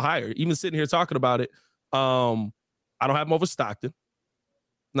Chris Paul higher. Even sitting here talking about it, I don't have him over Stockton.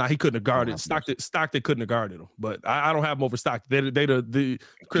 Nah, he couldn't have guarded. Stockton couldn't have guarded him, but I don't have him over Stockton. The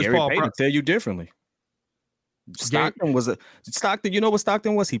Chris Gary Paul Payton tell you differently. Stockton was Stockton. You know what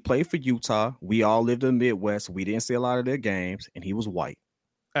Stockton was? He played for Utah. We all lived in the Midwest. We didn't see a lot of their games, and he was white.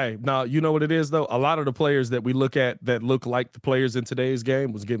 Hey, now you know what it is though. A lot of the players that we look at that look like the players in today's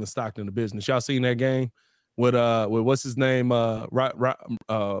game was giving Stockton the business. Y'all seen that game with what's his name? Why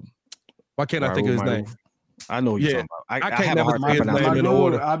can't I think of his name? I know you're talking about. I can't never say his name in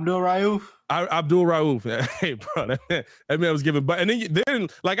order. Abdul Rauf. Abdul Rauf. Hey, bro, that man was giving. And then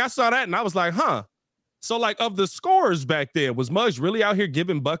like I saw that and I was like, huh. So like of the scorers back then, was Muggs really out here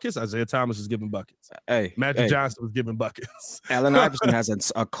giving buckets? Isaiah Thomas was giving buckets. Hey, Magic Johnson was giving buckets. Allen Iverson has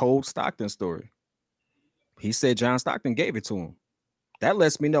a cold Stockton story. He said John Stockton gave it to him. That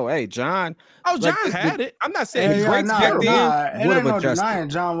lets me know, hey, John. Oh, John had it. I'm not saying he's great back then. Would have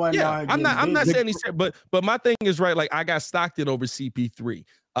adjusted. John wasn't. Yeah, I'm not saying he said, but my thing is right. Like I got Stockton over CP3.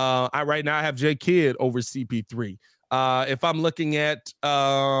 Right now I have J Kidd over CP3. If I'm looking at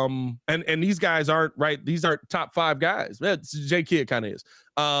and these guys aren't right, these aren't top 5 guys. J Kidd kind of is.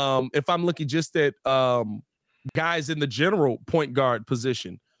 If I'm looking just at guys in the general point guard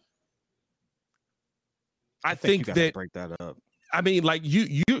position, I think you that break that up. I mean, like you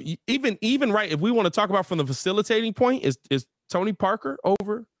even right. If we want to talk about from the facilitating point, is Tony Parker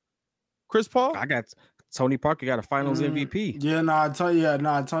over Chris Paul? I got Tony Parker got a Finals MVP.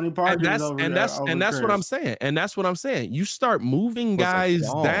 Tony Parker. And that's what I'm saying. And that's what I'm saying. You start moving guys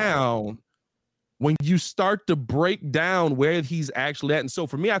down when you start to break down where he's actually at. And so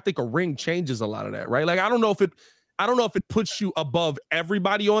for me, I think a ring changes a lot of that, right? Like I don't know if it puts you above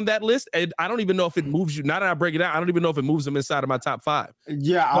everybody on that list. And I don't even know if it moves you. Now that I break it down, I don't even know if it moves them inside of my top 5.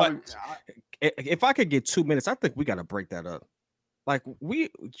 Yeah. If I could get 2 minutes, I think we got to break that up. Like you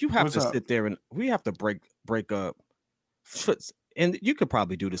have to sit there and we have to break up. And you could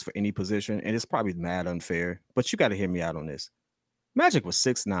probably do this for any position, and it's probably mad unfair, but you got to hear me out on this. Magic was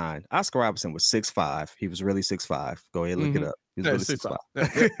 6'9". Oscar Robertson was 6'5". He was really 6'5". Go ahead, look it up. He was really 6'5".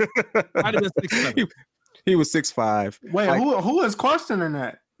 He was 6'5". Wait, like, who is questioning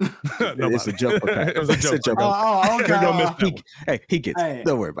that? It's a joke. It was a joke. Okay. He gets it.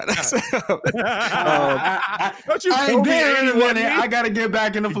 Don't worry about that. I ain't there in a minute. I got to get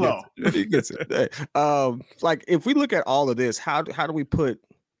back in the flow. He gets it. Hey, like if we look at all of this, how do we put,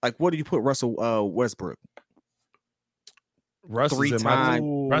 like, what do you put Russell Westbrook? Russ is in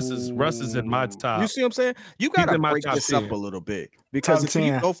my top. You see what I'm saying? You gotta break this up a little bit, because if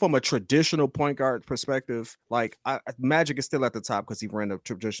you go from a traditional point guard perspective, like Magic is still at the top because he ran a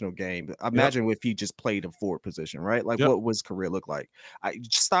traditional game. Imagine if he just played a forward position, right? Like what would his career look like?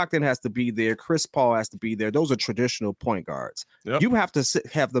 Stockton has to be there. Chris Paul has to be there. Those are traditional point guards. You have to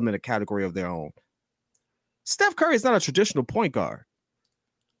have them in a category of their own. Steph Curry is not a traditional point guard.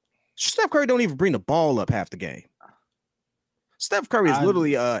 Steph Curry don't even bring the ball up half the game. Steph Curry is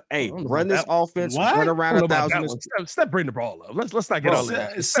literally run this offense, run around 1,000. Steph bring the ball up. Let's not get all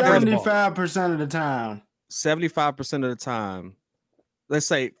that. 75% of the time. 75% of the time. Let's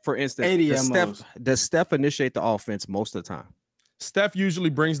say, for instance, 80 does Steph initiate the offense most of the time? Steph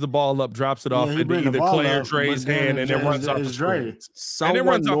usually brings the ball up, drops it off into either Clay or Dre's hand, and then runs off the screen.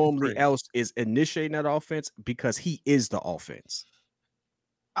 Someone normally else is initiating that offense because he is the offense.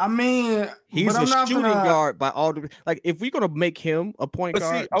 I mean, he's a shooting guard by all the, like, if we're gonna make him a point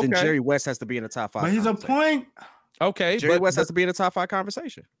guard, then Jerry West has to be in the top 5. But he's a point. Okay, Jerry West has to be in the top 5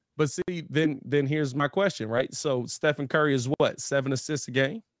 conversation. But see, then here's my question, right? So Stephen Curry is what, 7 assists a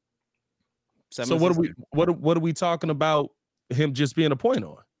game? So what are we talking about him just being a point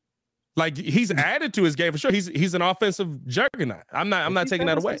on? Like, he's added to his game for sure. He's an offensive juggernaut. I'm not taking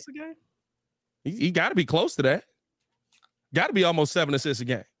that away. He got to be close to that. Got to be almost 7 assists a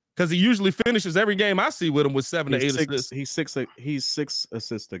game, because he usually finishes every game I see with him with 7 to 8 assists. He's 6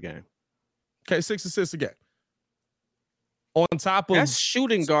 assists a game. Okay, 6 assists a game. On top of that's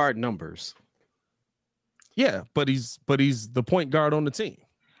shooting guard numbers. Yeah, but he's the point guard on the team.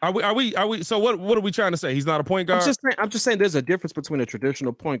 Are we? So what are we trying to say? He's not a point guard. I'm just saying there's a difference between a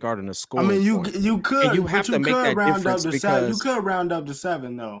traditional point guard and a scorer. I mean, you could. And you have to make that difference because you could round up to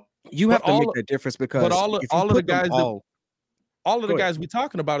 7 though. You have to make that difference because all of the guys we're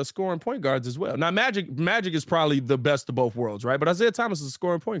talking about are scoring point guards as well. Now, Magic is probably the best of both worlds, right? But Isaiah Thomas is a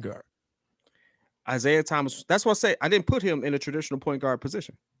scoring point guard. Isaiah Thomas. That's what I say. I didn't put him in a traditional point guard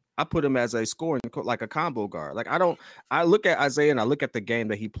position. I put him as a scoring, like a combo guard. Like I look at Isaiah and I look at the game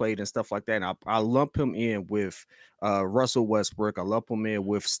that he played and stuff like that. And I lump him in with Russell Westbrook. I lump him in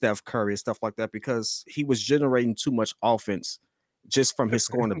with Steph Curry and stuff like that because he was generating too much offense just from his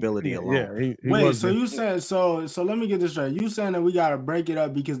scoring ability alone. Yeah, wait, so you said so let me get this straight. You saying that we got to break it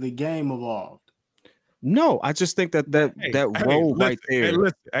up because the game evolved? No, I just think that role right there.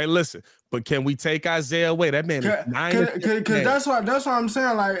 Listen. But can we take Isaiah away? That man is 9. Because that's what I'm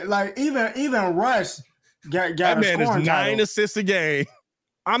saying. Like even Russ got that man is 9 title. assists a game.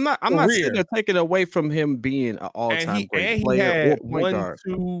 I'm not sitting there taking away from him being an all-time great player or point guard.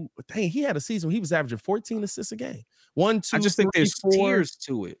 He had a season where he was averaging 14 assists a game. 1, 2, I just think there's tiers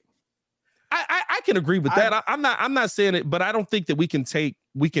to it. I can agree with that. I'm not saying it, but I don't think that we can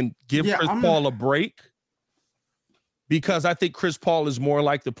give Chris Paul a break. Because I think Chris Paul is more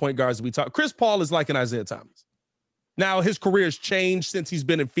like the point guards we talk. Chris Paul is like an Isaiah Thomas. Now, his career has changed since he's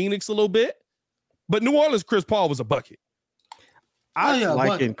been in Phoenix a little bit. But New Orleans, Chris Paul was a bucket. I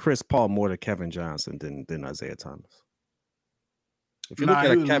liken Chris Paul more to Kevin Johnson than Isaiah Thomas. If you look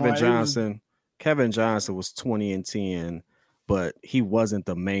at Kevin Johnson, Kevin Johnson was 20 and 10, but he wasn't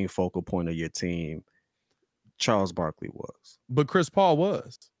the main focal point of your team. Charles Barkley was. But Chris Paul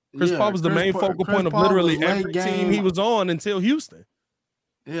was. Chris Paul was the main focal point of literally every team he was on until Houston.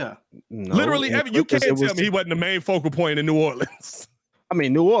 Yeah. No, literally you can't tell me he wasn't the main focal point in New Orleans. I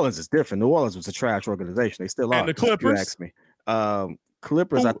mean, New Orleans is different. New Orleans was a trash organization. They still are. And the Clippers? You ask me.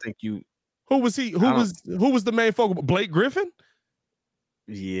 Clippers, I think you... Who was he? Who was the main focal point? Blake Griffin?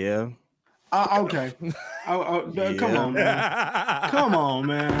 Yeah. Okay. Yeah. Come on, man. Come on,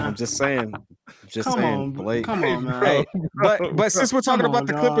 man. I'm just saying. Blake. Come on, man. Hey, but since we're talking about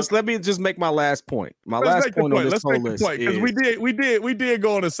the Clippers, let me just make my last point. On this whole list because we did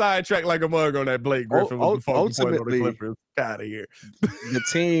go on a sidetrack like a mug on that Blake Griffin was the focal point on the Clippers. Out of here. The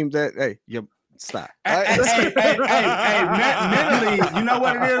team that stop. Hey, mentally, you know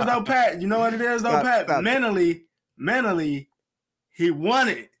what it is though, Pat? Pat. Mentally, he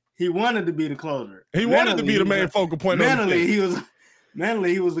wanted. He wanted to be the closer. He wanted to be the main focal point. Mentally, he was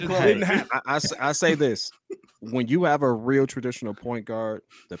the closer. I say this: when you have a real traditional point guard,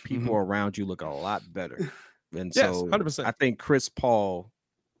 the people around you look a lot better. And so, 100%. I think Chris Paul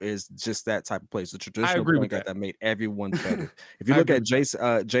is just that type of place. The traditional point guard that made everyone better. If you look at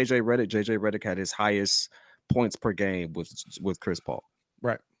JJ Redick had his highest points per game with Chris Paul.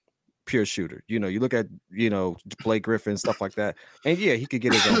 Right. Pure shooter. You look at Blake Griffin, stuff like that, and he could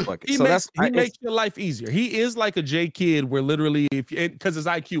get his own bucket. He makes your life easier. He is like a J Kid, where literally, because his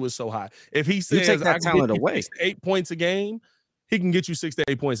IQ is so high, if he says, you take that talent away, 6 to 8 points a game, he can get you 6 to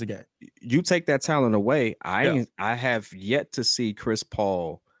 8 points a game. You take that talent away. I have yet to see Chris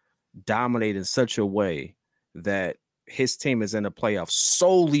Paul dominate in such a way that his team is in the playoffs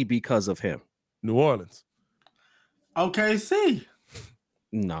solely because of him. New Orleans. OKC.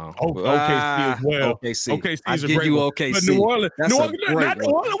 No. OKC as well. OKC. I give you OKC. But New Orleans. New Orleans.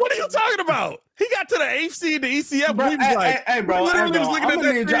 What are you talking about? He got to the 8th seed, the ECF. Bro, bro. I'm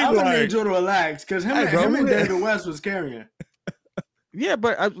gonna need you to relax because him and David West was carrying. Yeah,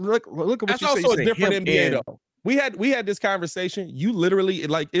 but look at what that's you also say. A different NBA though. We had this conversation. You literally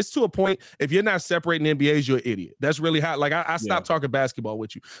it's to a point. If you're not separating NBAs, you're an idiot. That's really how. Like I stopped talking basketball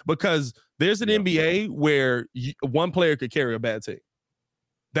with you because there's an NBA where one player could carry a bad team.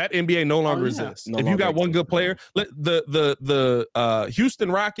 That NBA no longer exists. If you got one good player, the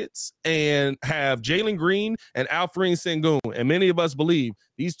Houston Rockets and have Jalen Green and Alfred Sengun, and many of us believe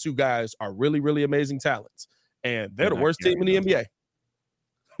these two guys are really, really amazing talents, and they're the worst team in the NBA.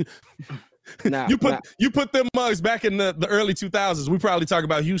 You put them mugs back in the early 2000s. We probably talk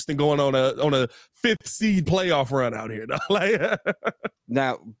about Houston going on a 5th seed playoff run out here.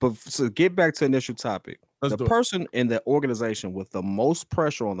 Now, but so get back to initial topic. The person in the organization with the most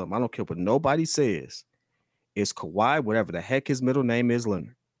pressure on them, I don't care what nobody says, is Kawhi, whatever the heck his middle name is,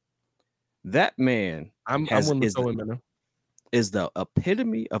 Leonard. That man is the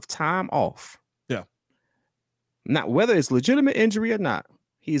epitome of time off. Yeah. Now, whether it's legitimate injury or not,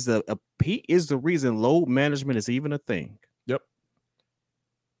 he is the reason load management is even a thing. Yep.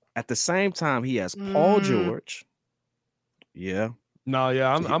 At the same time, he has Paul George. Yeah. No,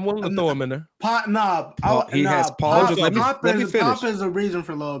 yeah, I'm willing to throw him in there. He has Paul George. Let me finish. Pop is a reason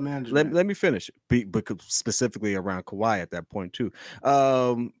for load management. Let me finish. Because specifically around Kawhi at that point too.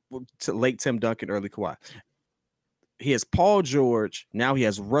 To late Tim Duncan, early Kawhi. He has Paul George. Now he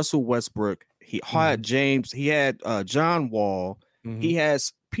has Russell Westbrook. He had James. He had John Wall. He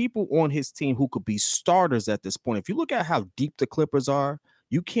has people on his team who could be starters at this point. If you look at how deep the Clippers are,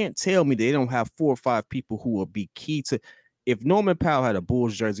 You can't tell me they don't have 4 or 5 people who will be key to. If Norman Powell had a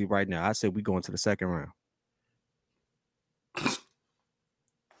Bulls jersey right now, I said we going to the second round.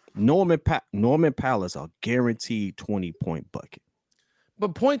 Norman Powell is a guaranteed 20-point bucket.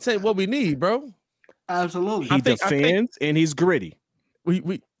 But points ain't what we need, bro. Absolutely. He defends and he's gritty.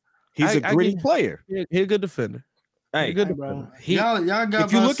 He's a gritty player. He's a good defender. Hey, good bro. Y'all got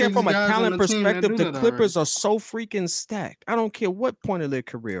if you look at it from a talent perspective, the Clippers are so freaking stacked. I don't care what point of their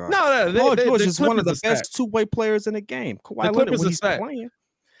career. Paul George is one of the best two-way players in the game. Kawhi Leonard, when he's playing.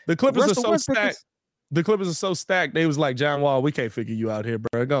 The Clippers are so stacked. The Clippers are so stacked. They was like, John Wall, we can't figure you out here,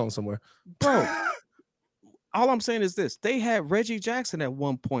 bro. Go on somewhere, bro. All I'm saying is this: they had Reggie Jackson at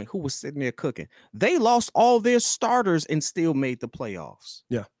one point, who was sitting there cooking. They lost all their starters and still made the playoffs.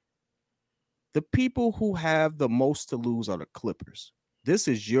 Yeah. The people who have the most to lose are the Clippers. This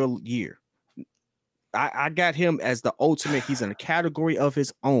is your year. I got him as the ultimate. He's in a category of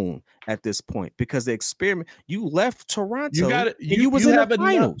his own at this point because the experiment. You left Toronto. You was in the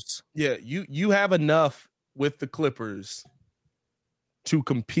finals. Yeah, you have enough with the Clippers to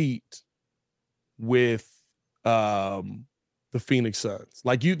compete with the Phoenix Suns.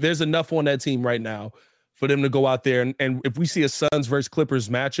 Like there's enough on that team right now for them to go out there and if we see a Suns versus Clippers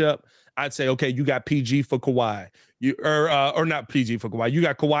matchup, I'd say, okay, you got PG for Kawhi. Or not PG for Kawhi. You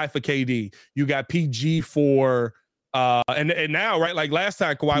got Kawhi for KD. You got PG for and now, right? Like last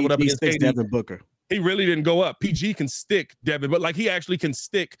time Kawhi went up against KD, Devin Booker. He really didn't go up. PG can stick Devin, but like he actually can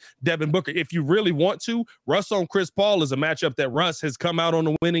stick Devin Booker. If you really want to, Russ on Chris Paul is a matchup that Russ has come out on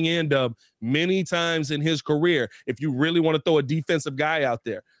the winning end of many times in his career. If you really want to throw a defensive guy out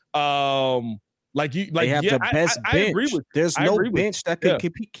there. They have the best bench. There's no bench that can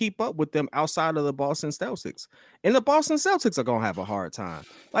keep up with them outside of the Boston Celtics. And the Boston Celtics are going to have a hard time.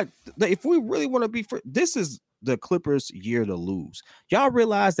 Like, if we really want to be this is the Clippers' year to lose. Y'all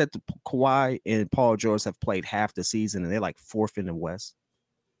realize that the Kawhi and Paul George have played half the season and they're like 4th in the West?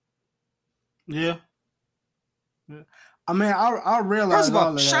 Yeah. I mean, I realize. First of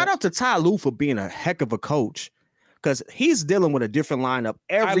all, shout out to Ty Lue for being a heck of a coach. Because he's dealing with a different lineup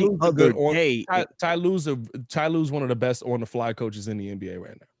every other day. Ty Lue's one of the best on-the-fly coaches in the NBA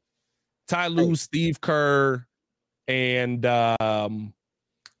right now. Ty Lue, Steve Kerr, and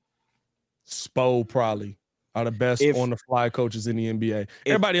Spo probably are the best on-the-fly coaches in the NBA.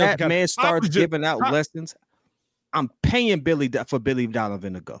 Everybody else, that man starts giving out lessons. I'm paying Billy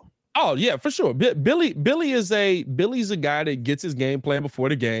Donovan to go. Oh yeah, for sure. Billy's a guy that gets his game plan before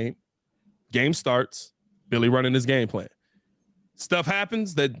the game. Game starts. Billy running his game plan. Stuff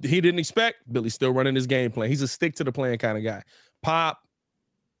happens that he didn't expect. Billy's still running his game plan. He's a stick to the plan kind of guy. Pop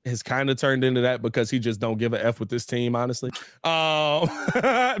has kind of turned into that because he just don't give a F with this team, honestly.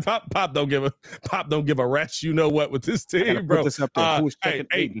 Pop don't give a rat's you know what with this team, bro. This up there. Who's checking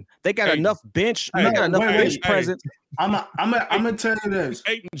Ayton? They got enough bench. They got enough bench presence. I'm gonna tell you this.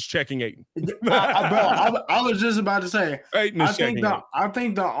 Ayton's checking Ayton. I was just about to say. I think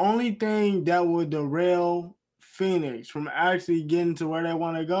the only thing that would derail Phoenix from actually getting to where they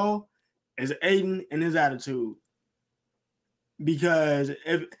want to go is Ayton and his attitude. Because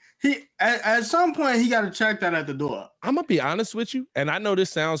if he at some point he got to check that at the door. I'm gonna be honest with you, and I know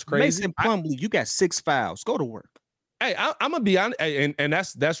this sounds crazy. Mason Plumlee, you got 6 fouls. Go to work. Hey, I'm gonna be honest, and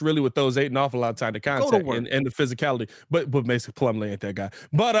that's really what throws Ayton off a lot of time, the contact and the physically. But Mason Plumlee ain't that guy.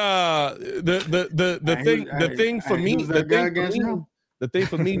 But the thing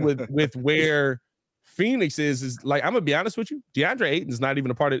for me with where Phoenix is like, I'm gonna be honest with you, DeAndre Ayton's not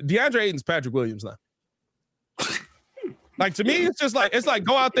even a part of DeAndre Ayton's Patrick Williams now. Like, to me, it's like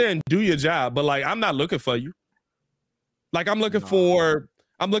go out there and do your job, but like I'm not looking for you. Like I'm looking for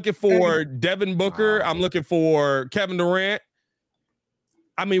Devin Booker. I'm looking for Kevin Durant.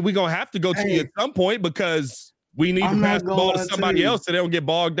 I mean, we're gonna have to go to you at some point because we need to pass the ball to somebody else so they don't get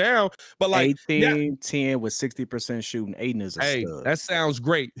bogged down. But like 18-10 with 60% shooting, Ayton is a stud. That sounds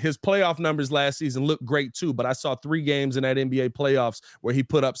great. His playoff numbers last season looked great too, but I saw 3 games in that NBA playoffs where he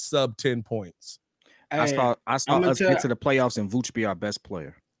put up sub 10 points. I saw us get to the playoffs and Vooch be our best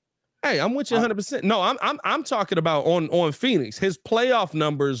player. Hey, I'm with you 100%. No, I'm talking about on Phoenix. His playoff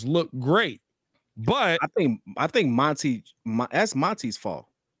numbers look great, but I think Monty. That's Monty's fault.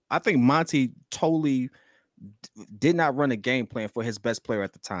 I think Monty totally did not run a game plan for his best player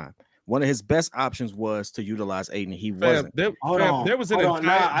at the time. One of his best options was to utilize Ayton. He wasn't. There was an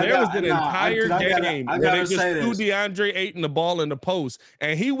entire game where they just threw DeAndre Ayton the ball in the post,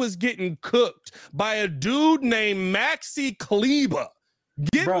 and he was getting cooked by a dude named Maxi Kleber.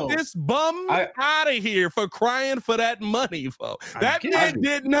 Get this bum out of here for crying for that money, folks. That man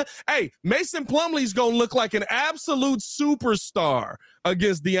did not. Hey, Mason Plumlee's going to look like an absolute superstar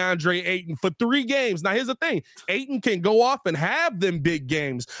against DeAndre Ayton for 3 games. Now, here's the thing. Ayton can go off and have them big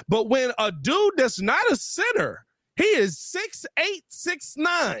games, but when a dude that's not a center, he is 6'8",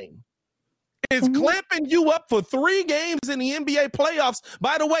 6'9", is clamping you up for 3 games in the NBA playoffs.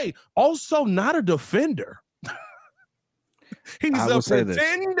 By the way, also not a defender. He's a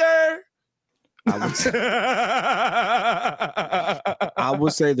pretender. I will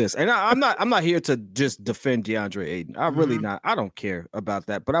say this, and I'm not here to just defend DeAndre Ayton. I really not. I don't care about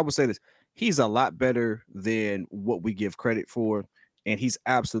that. But I would say this: he's a lot better than what we give credit for, and he's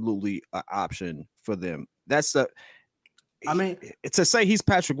absolutely an option for them. To say he's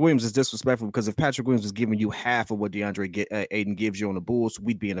Patrick Williams is disrespectful, because if Patrick Williams was giving you half of what DeAndre Ayton gives you on the Bulls,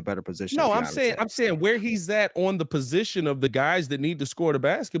 we'd be in a better position. No, I'm saying where he's at on the position of the guys that need to score the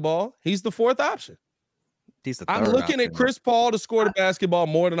basketball, he's the 4th option. I'm looking at Chris Paul to score the basketball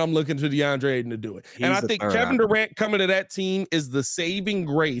more than I'm looking to DeAndre Ayton to do it. And I think Kevin Durant coming to that team is the saving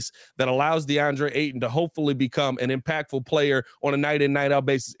grace that allows DeAndre Ayton to hopefully become an impactful player on a night in, night out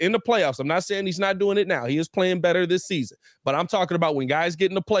basis in the playoffs. I'm not saying he's not doing it now. He is playing better this season. But I'm talking about when guys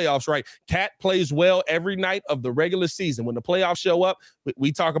get in the playoffs, right? Cat plays well every night of the regular season. When the playoffs show up,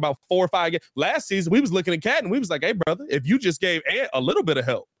 we talk about 4 or 5 games. Last season, we was looking at Cat and we was like, hey, brother, if you just gave Ant a little bit of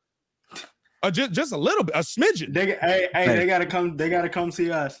help, just a little bit, a smidgen. They gotta come. They gotta come see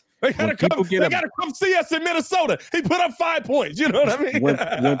us. They gotta come see us in Minnesota. He put up 5 points. You know what I mean?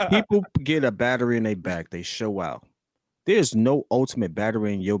 When people get a battery in their back, they show out. There's no ultimate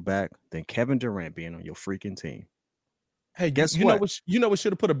battery in your back than Kevin Durant being on your freaking team. Hey, guess what? You know what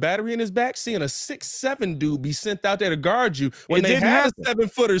should have put a battery in his back? Seeing a 6'7" dude be sent out there to guard you when they had a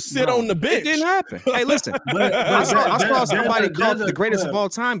 7-footer sit on the bench. It didn't happen. Hey, listen, I saw somebody called the greatest of all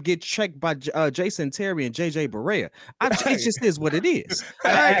time get checked by Jason Terry and JJ Barea. It just is what it is.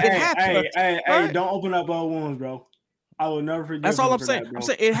 Hey, don't open up all wounds, bro. I will never forget. That's all I'm saying. I'm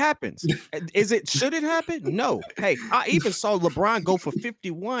saying it happens. Should it happen? No. Hey, I even saw LeBron go for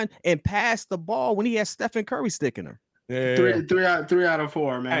 51 and pass the ball when he had Stephen Curry sticking her. Yeah. Three out of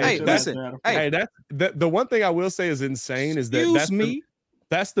 4, man. Hey, listen. That's the one thing I will say is insane is that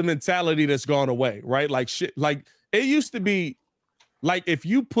that's the mentality that's gone away, right? Like shit. Like it used to be, like if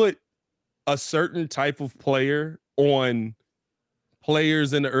you put a certain type of player on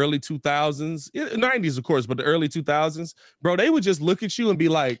players in the early 2000s, 90s of course, but the early 2000s, bro, they would just look at you and be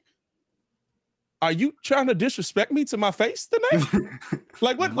like, are you trying to disrespect me to my face tonight?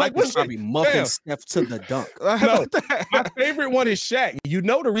 Like what? Like what's probably muffin Steph to the dunk? No, my favorite one is Shaq. You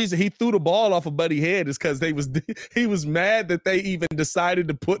know the reason he threw the ball off of Buddy's head is because he was mad that they even decided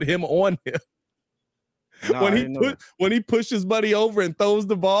to put him on him. No, when he pushes Buddy over and throws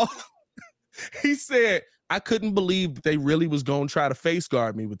the ball, he said, "I couldn't believe they really was gonna try to face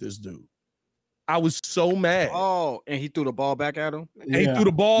guard me with this dude." I was so mad. Oh, and he threw the ball back at him? And he threw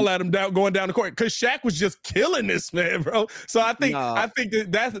the ball at him going down the court because Shaq was just killing this man, bro. So I think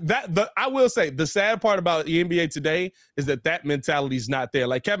I will say the sad part about the NBA today is that mentality is not there.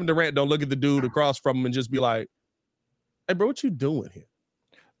 Like Kevin Durant don't look at the dude across from him and just be like, "Hey, bro, what you doing here?"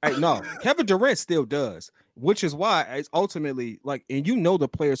 Hey, no, Kevin Durant still does, which is why it's ultimately like, and you know the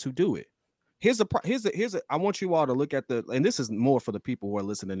players who do it. I want you all to look at and this is more for the people who are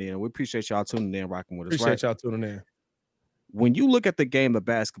listening in. We appreciate y'all tuning in, rocking with us. Appreciate y'all tuning in. When you look at the game of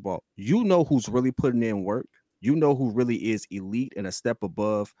basketball, you know who's really putting in work. You know who really is elite and a step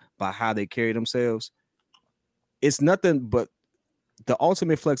above by how they carry themselves. It's nothing but the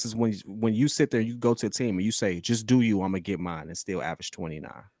ultimate flex is when you sit there, you go to a team and you say, just do you, I'm going to get mine, and still average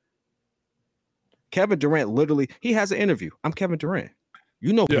 29. Kevin Durant literally, he has an interview. I'm Kevin Durant.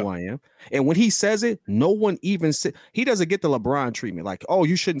 You know who I am. And when he says it, no one even he doesn't get the LeBron treatment. Like, oh,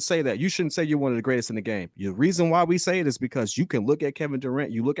 you shouldn't say that. You shouldn't say you're one of the greatest in the game. The reason why we say it is because you can look at Kevin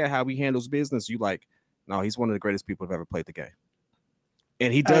Durant, you look at how he handles business, you like, no, he's one of the greatest people who've ever played the game.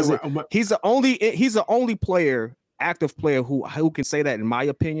 And he does it. He's the only player, active player who can say that, in my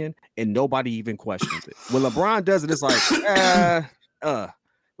opinion, and nobody even questions it. When LeBron does it, it's like,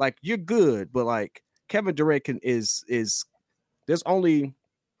 like you're good, but like Kevin Durant is there's only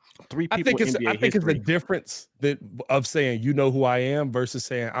 3 people. I think it's the difference of saying you know who I am versus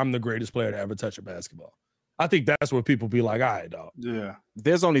saying I'm the greatest player to ever touch a basketball. I think that's where people be like, all right, dog. Yeah.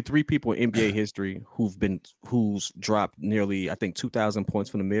 There's only 3 people in NBA history who's dropped nearly, I think, 2,000 points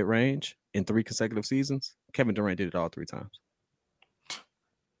from the mid-range in 3 consecutive seasons. Kevin Durant did it all 3 times.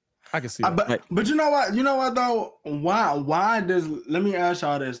 I can see that. But you know what? You know what though? Why does? Let me ask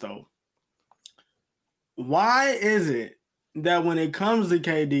y'all this though. Why is it that when it comes to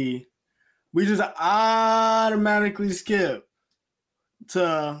KD, we just automatically skip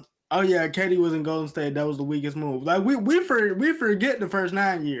to, oh yeah, KD was in Golden State. That was the weakest move. Like we forget the first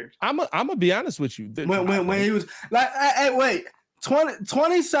 9 years. I'm gonna be honest with you. When he was like, hey, wait,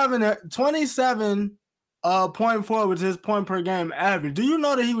 27.4 was his point per game average. Do you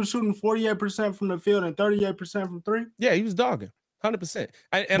know that he was shooting 48% from the field and 38% from three? Yeah, he was dogging 100%.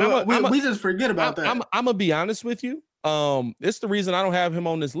 We just forget about that. I'm gonna be honest with you. It's the reason I don't have him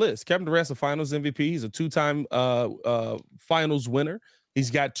on this list. Kevin Durant's a Finals MVP. He's a 2-time Finals winner.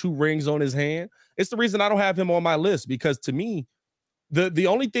 He's got 2 rings on his hand. It's the reason I don't have him on my list, because to me, the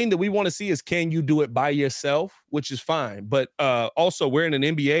only thing that we want to see is, can you do it by yourself, which is fine. But also, we're in an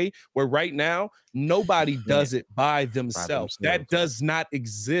NBA where right now nobody does it by themselves. That does not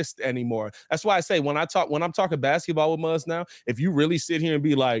exist anymore. That's why I say when I'm talking basketball with Muzz now, if you really sit here and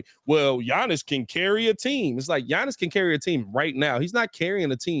be like, well, Giannis can carry a team, it's like Giannis can carry a team right now. He's not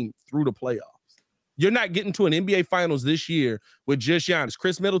carrying a team through the playoffs. You're not getting to an NBA Finals this year with just Giannis.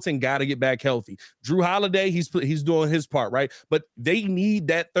 Chris Middleton got to get back healthy. Drew Holiday, he's doing his part, right? But they need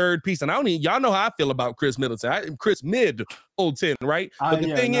that third piece. And y'all know how I feel about Chris Middleton. Chris Middleton, right? But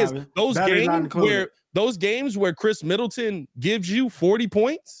the thing is, those games where Chris Middleton gives you 40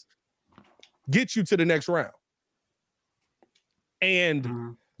 points, get you to the next round.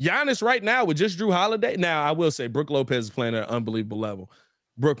 And Giannis right now with just Drew Holiday. Now, I will say Brook Lopez is playing at an unbelievable level.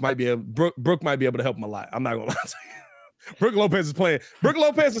 Brook might be able to help him a lot. I'm not gonna lie to you. Brook Lopez is playing. Brook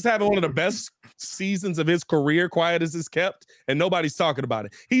Lopez is having one of the best seasons of his career, quiet as it's kept, and nobody's talking about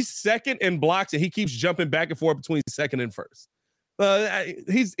it. He's second in blocks, and he keeps jumping back and forth between second and first.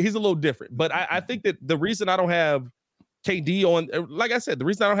 He's a little different, but I think that the reason I don't have KD on, like I said, the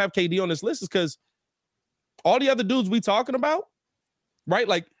reason I don't have KD on this list is because all the other dudes we talking about, right?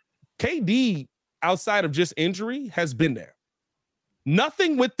 Like KD, outside of just injury, has been there.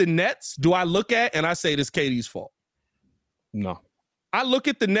 Nothing with the Nets do I look at and I say this KD's fault. No. I look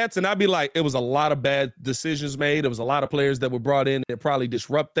at the Nets and I'd be like, it was a lot of bad decisions made. There was a lot of players that were brought in that probably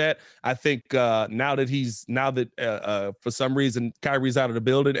disrupt that. I think now that for some reason Kyrie's out of the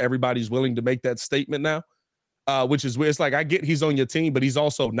building, everybody's willing to make that statement now, which is weird. It's like, I get he's on your team, but he's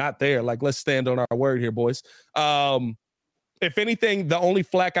also not there. Like, let's stand on our word here, boys. If anything, the only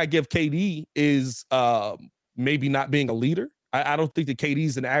flack I give KD is maybe not being a leader. I don't think that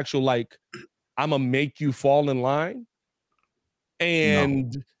KD's an actual, like, I'm going to make you fall in line.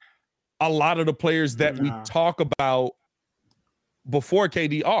 And a lot of the players that we talk about before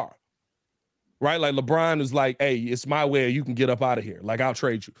KD are, right? Like LeBron is like, hey, it's my way, you can get up out of here. Like, I'll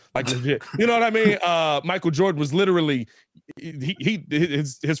trade you. Like, legit. You know what I mean? Michael Jordan was literally,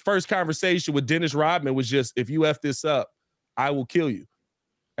 his first conversation with Dennis Rodman was just, if you F this up, I will kill you.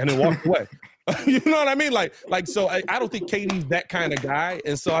 And then walked away. You know what I mean? Like, so I don't think KD's that kind of guy.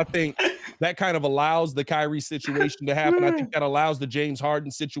 And so I think that kind of allows the Kyrie situation to happen. I think that allows the James Harden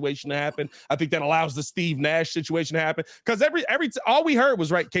situation to happen. I think that allows the Steve Nash situation to happen. Because all we heard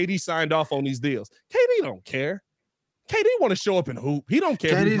was, right, KD signed off on these deals. KD don't care. KD want to show up and hoop. He don't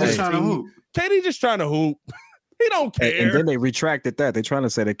care. KD just trying to hoop. KD just trying to hoop. He don't care. And then they retracted that. They're trying to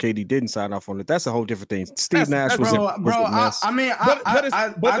say that KD didn't sign off on it. That's a whole different thing. Steve Nash was a mess. I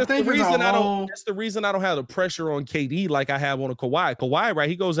think that's the reason I don't have the pressure on KD like I have on a Kawhi. Kawhi, right?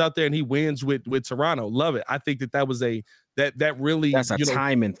 He goes out there and he wins with Toronto. Love it. I think that was that really, that's a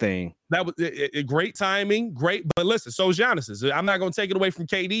timing thing. That was great timing, great. But listen, so is Giannis's. I'm not going to take it away from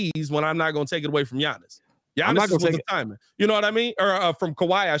KD's when I'm not going to take it away from Giannis. Giannis was the timing. You know what I mean? Or from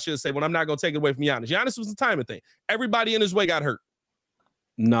Kawhi, I should say, when I'm not going to take it away from Giannis. Giannis was the timing thing. Everybody in his way got hurt.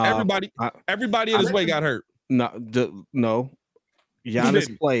 No. Everybody in his way got hurt. No.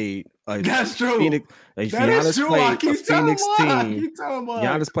 Giannis played. That's true. Giannis played a Phoenix team.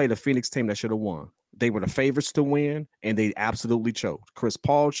 Giannis played a Phoenix team that should have won. They were the favorites to win, and they absolutely choked. Chris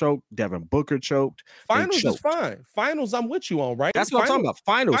Paul choked. Devin Booker choked. Finals is fine. Finals, I'm with you on, right? That's what I'm talking about.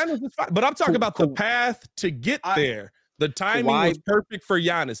 Finals is fine. But I'm talking about the path to get there. The timing was perfect for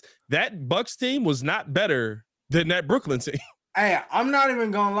Giannis. That Bucks team was not better than that Brooklyn team. Hey, I'm not even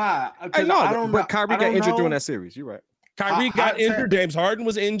gonna lie. But Kyrie got injured during that series. You're right. Kyrie got injured. James Harden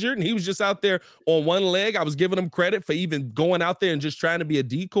was injured, and he was just out there on one leg. I was giving him credit for even going out there and just trying to be a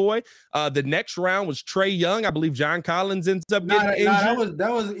decoy. The next round was Trae Young. I believe John Collins ends up getting injured.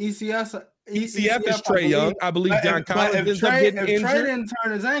 That was ECF. ECF is Trae Young. I believe John Collins ends up getting injured. Trae didn't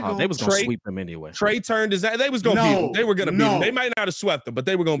turn his ankle. They was going to sweep him anyway. Trae turned his ankle. They was going to beat him. They were going to beat him. They might not have swept him, but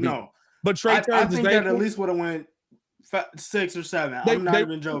they were going to beat him. But Trae turned his ankle. I think that at least would have went 6 or 7. I'm not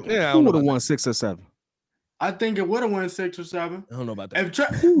even joking. Yeah, who would have won 6 or 7? I think it would have won 6 or 7. I don't know about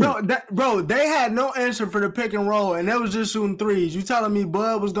that. Bro, they had no answer for the pick and roll, and they was just shooting threes. You telling me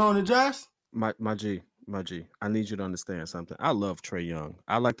Bud was going to Jess? My G, I need you to understand something. I love Trae Young.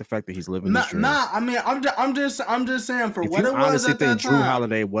 I like the fact that he's living his dream. I mean, I'm just saying for if what you it was honestly at that think time. Drew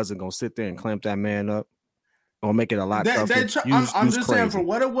Holiday wasn't gonna sit there and clamp that man up or make it a lot tougher. I'm just saying for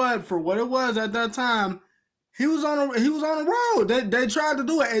what it was at that time. He was on a road. They tried to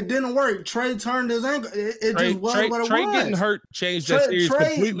do it. It didn't work. Trae turned his ankle. It just wasn't what it was. Trae getting hurt changed that series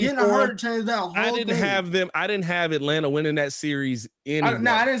completely. Getting hurt changed that whole thing. I didn't have Atlanta winning that series anyway.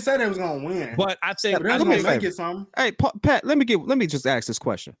 I didn't say they was gonna win. But I think they're gonna make it something. Hey, Pat, let me just ask this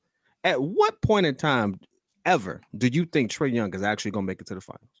question. At what point in time ever do you think Trae Young is actually gonna make it to the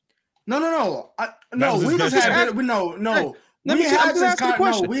finals? No. We just had it. No. At what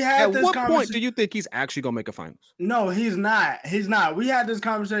conversation. point do you think he's actually gonna make a finals? No, he's not. We had this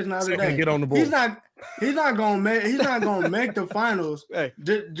conversation the other day. Get on the board. He's not gonna make the finals. Hey.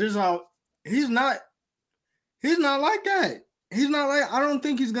 He's not like that. He's not like, I don't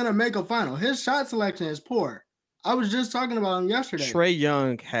think he's gonna make a final. His shot selection is poor. I was just talking about him yesterday. Trae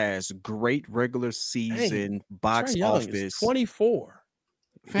Young has great regular season box office. 24.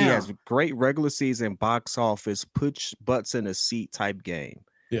 He has great regular season box office, push butts in a seat type game.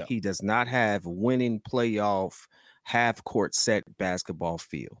 Yeah. He does not have winning playoff half court set basketball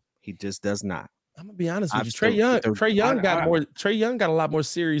feel. He just does not. I'm gonna be honest with you. Trae Young got a lot more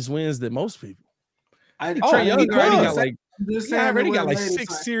series wins than most people. Trae Young already got like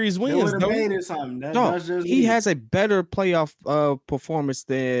 6 series wins. He has a better playoff performance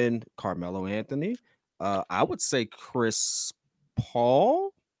than Carmelo Anthony. I would say Chris Paul.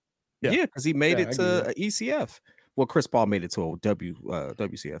 Yeah, because he made it to ECF. Well, Chris Paul made it to a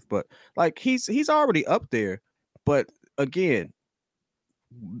WCF, but like he's already up there. But again,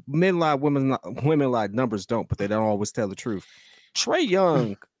 men lie, women lie, numbers don't, but they don't always tell the truth. Trae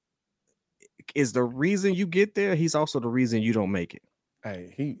Young is the reason you get there. He's also the reason you don't make it.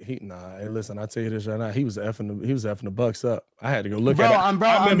 Hey, Hey, listen, I tell you this right now. He was effing the Bucks up. I had to go look at it. I'm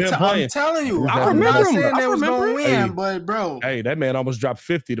telling you. I'm not saying they was gonna win, but bro. Hey, that man almost dropped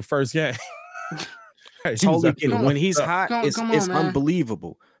 50 the first game. When he's hot, it's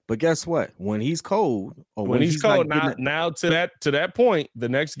unbelievable. But guess what? When he's cold, or when he's cold, now to that point, the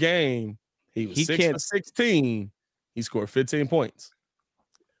next game he was 6 for 16. He scored 15 points.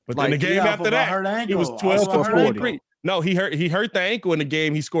 But then the game after that, he was 12 for 43. No, he hurt the ankle in the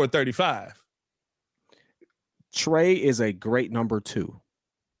game. He scored 35. Trae is a great number 2.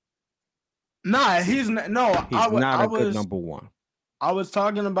 Nah, he's not a good number 1. I was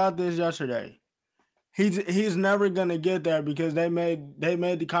talking about this yesterday. He's never gonna get there because they made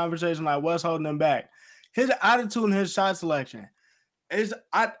the conversation like what's holding him back. His attitude and his shot selection is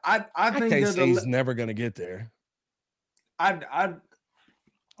I think he's never gonna get there.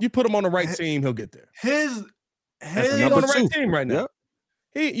 You put him on the right team, he'll get there. He's on the right team right now.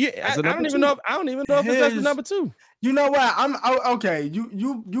 Yep. I don't even know if that's the number 2. You know what? Okay.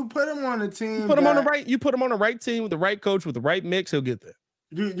 You put him on the team. You put him on the right team with the right coach with the right mix. He'll get there.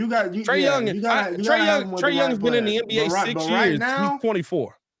 Trae Young's been in the NBA 6 years. He's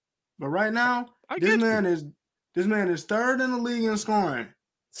 24. But right now, this man is third in the league in scoring.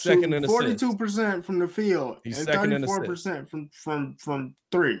 Second in assists. 42% from the field. He's and second in 34% from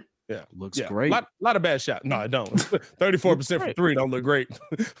 3. Yeah, looks great. Lot of bad shots. No, I don't. 34% from 3 don't look great.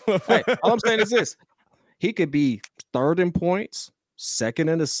 Hey, all I'm saying is this: he could be third in points, second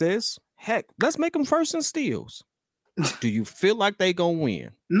in assists. Heck, let's make him first in steals. Do you feel like they gonna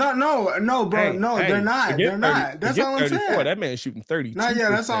win? No, bro. They're not. They're not. That's all I'm saying. That man's shooting 30.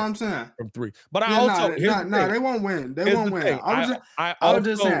 That's all I'm saying. From 3. But they won't win. They won't win. I was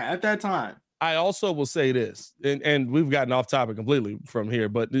just saying at that time. I also will say this, and we've gotten off topic completely from here,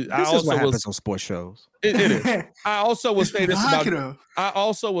 but this is what happens on sports shows. It is. I also will say this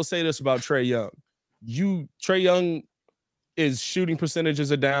about Trae Young. Trae Young his shooting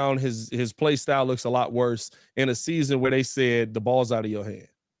percentages are down. His play style looks a lot worse in a season where they said the ball's out of your hand.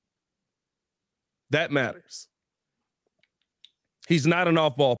 That matters. He's not an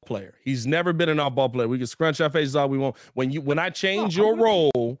off-ball player. He's never been an off-ball player. We can scrunch our faces all we want. When I change your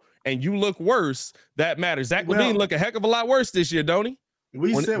role and you look worse, that matters. Zach LaVine look a heck of a lot worse this year, don't he?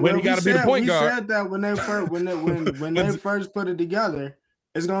 We said the point guard. We said that when they first put it together.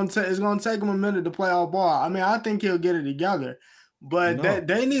 It's gonna take him a minute to play all ball. I mean, I think he'll get it together, but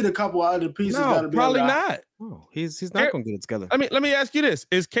they need a couple of other pieces. No, probably not. Oh, he's not gonna get it together. I mean, let me ask you this: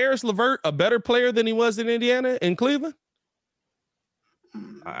 is Karis LeVert a better player than he was in Indiana and Cleveland?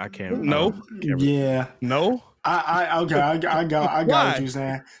 I can't. No. Yeah. No. I got what you're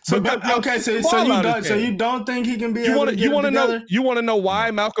saying. So you don't think he can be able to get it together? You want to know why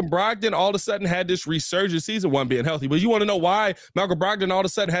Malcolm Brogdon all of a sudden had this resurgent season, one being healthy, but you want to know why Malcolm Brogdon all of a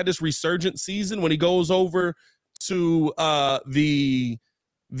sudden had this resurgent season when he goes over to the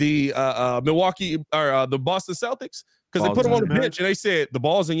Milwaukee or the Boston Celtics, because they put him on the bench and they said the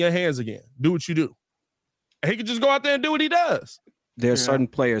ball's in your hands again. Do what you do. And he can just go out there and do what he does. There are certain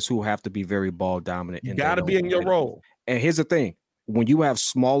players who have to be very ball dominant. You got to be in your role. And here's the thing: when you have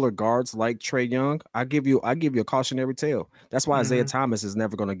smaller guards like Trae Young, I give you a cautionary tale. That's why Isaiah Thomas is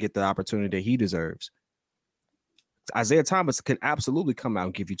never going to get the opportunity that he deserves. Isaiah Thomas can absolutely come out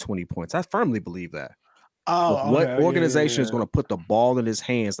and give you 20 points. I firmly believe that. What organization is going to put the ball in his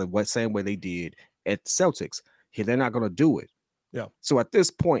hands the same way they did at the Celtics? They're not going to do it. Yeah. So at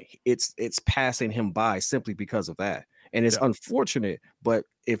this point, it's passing him by simply because of that. And it's unfortunate, but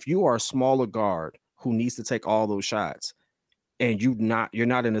if you are a smaller guard who needs to take all those shots and you're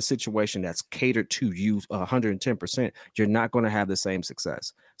not in a situation that's catered to you 110%, you're not going to have the same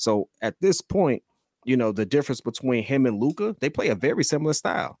success. So at this point, the difference between him and Luka, they play a very similar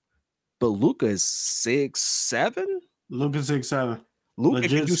style. But Luka is 6'7". Luka's 6'7". Luka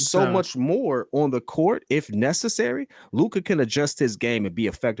can do so much more on the court if necessary. Luka can adjust his game and be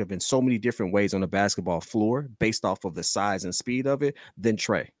effective in so many different ways on the basketball floor based off of the size and speed of it than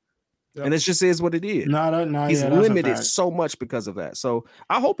Trae. Yep. And it just is what it is. He's limited so much because of that. So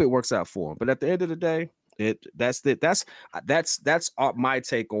I hope it works out for him. But at the end of the day, that's my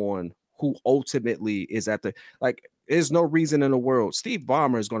take on who ultimately is at the There's no reason in the world Steve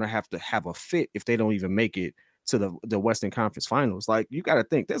Ballmer is going to have a fit if they don't even make it to the Western Conference Finals. You got to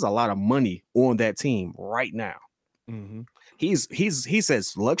think there's a lot of money on that team right now. Mm-hmm. He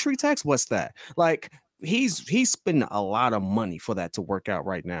says luxury tax. What's that? He's spending a lot of money for that to work out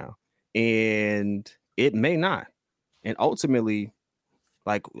right now, and it may not. And ultimately,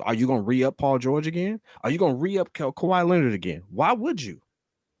 are you going to re-up Paul George again? Are you going to re-up Kawhi Leonard again? Why would you?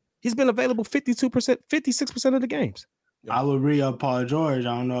 He's been available 52%, 56% of the games. I would re-up Paul George.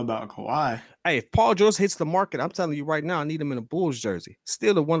 I don't know about Kawhi. Hey, if Paul George hits the market, I'm telling you right now, I need him in a Bulls jersey.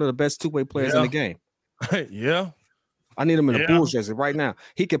 Still one of the best two-way players in the game. Yeah. I need him in a Bulls jersey right now.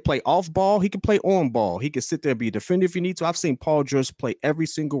 He can play off ball. He can play on ball. He can sit there and be a defender if you need to. I've seen Paul George play every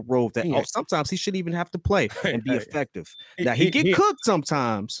single role sometimes he shouldn't even have to play and be effective. Now, he get cooked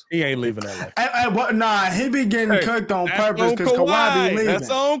sometimes. He ain't leaving LA. He be getting cooked on purpose because Kawhi be leaving. That's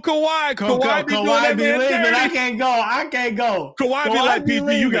on Kawhi. Kawhi be leaving. I can't go. Kawhi be like,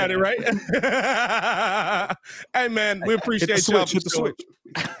 PG, you got it, right? Hey, man, we appreciate y'all.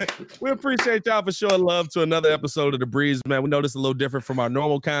 We appreciate y'all for showing love to another episode of The Breeze, man. We know this is a little different from our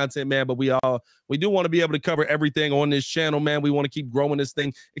normal content, man, but we do want to be able to cover everything on this channel, man. We want to keep growing this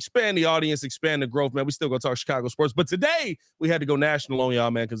thing, expand the audience, expand the growth, man. We still gonna talk Chicago sports, but today we had to go national on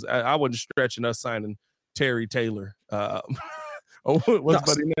y'all, man, because I wasn't stretching us signing Terry Taylor. What's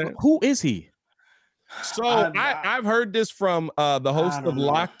buddy name? Who is he? So I've heard this from the host of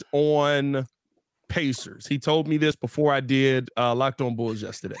Locked On Pacers. He told me this before I did Locked On Bulls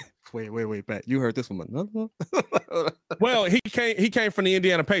yesterday. Wait, Pat. You heard this from another one? Well, he came from the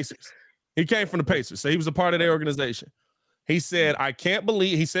Indiana Pacers. He came from the Pacers, so he was a part of their organization. He said,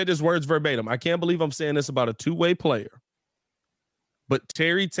 he said his words verbatim, I can't believe I'm saying this about a two-way player, but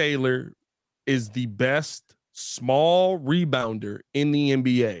Terry Taylor is the best small rebounder in the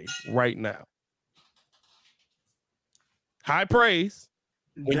NBA right now. High praise.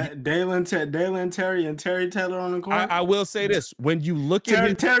 Dalen Terry and Terry Taylor on the court. I will say this: when you look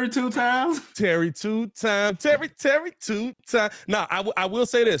at Terry two times. Terry 2 times. Now, I will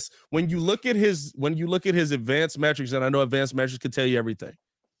say this: when you look at his advanced metrics, and I know advanced metrics can tell you everything,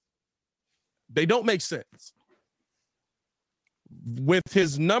 they don't make sense. With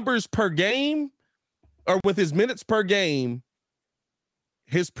his numbers per game, or with his minutes per game,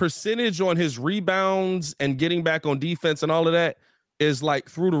 his percentage on his rebounds and getting back on defense and all of that is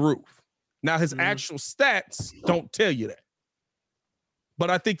through the roof. Now, his actual stats don't tell you that.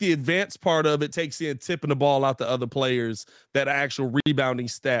 But I think the advanced part of it takes in tipping the ball out to other players that actual rebounding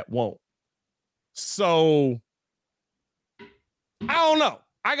stat won't. So, I don't know.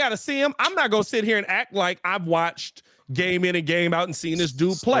 I got to see him. I'm not going to sit here and act like I've watched game in and game out and seen this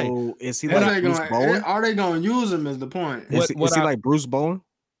dude play. So is he like Bruce Bowen? Are they going to use him is the point. Is he like Bruce Bowen?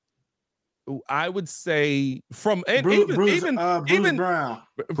 I would say from Bruce Brown.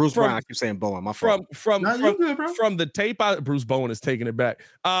 Bruce Brown. I keep saying Bowen. My fault. From the tape, Bruce Bowen is taking it back.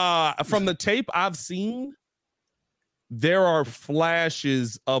 From the tape I've seen, there are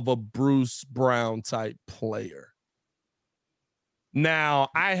flashes of a Bruce Brown type player. Now,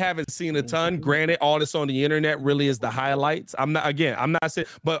 I haven't seen a ton. Granted, all this on the internet really is the highlights. I'm not saying,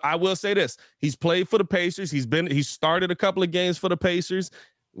 but I will say this. He's played for the Pacers. He started a couple of games for the Pacers.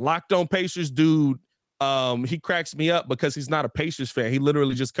 Locked on Pacers dude. He cracks me up because he's not a Pacers fan. He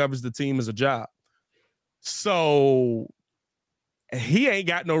literally just covers the team as a job. So he ain't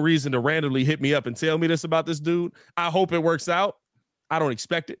got no reason to randomly hit me up and tell me this about this dude. I hope it works out. I don't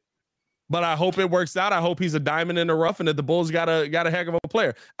expect it. But I hope it works out. I hope he's a diamond in the rough and that the Bulls got a heck of a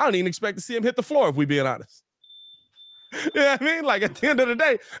player. I don't even expect to see him hit the floor, if we being honest. You know what I mean? Like, at the end of the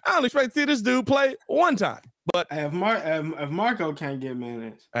day, I don't expect to see this dude play one time. But if Marco can't get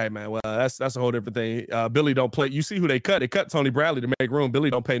minutes. Hey, man, well, that's a whole different thing. Billy don't play. You see who they cut. They cut Tony Bradley to make room.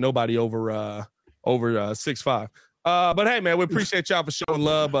 Billy don't pay nobody over 6'5". But hey, man, we appreciate y'all for showing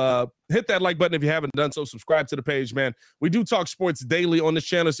love. Hit that like button if you haven't done so. Subscribe to the page, man. We do talk sports daily on this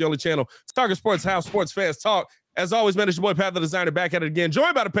channel. It's the only channel. It's Talking Sports, how sports fans talk. As always, man, it's your boy, Pat the Designer, back at it again.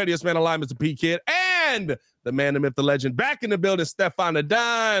 Joined by the pettiest man alive, Mr. P Kid, and the man, the myth, the legend, back in the building, Stefan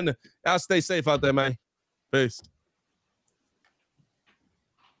Adon. Y'all stay safe out there, man. Peace.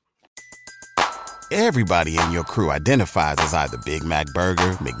 Everybody in your crew identifies as either Big Mac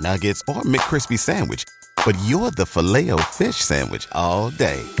Burger, McNuggets, or McCrispy Sandwich. But you're the Filet-O-Fish Sandwich all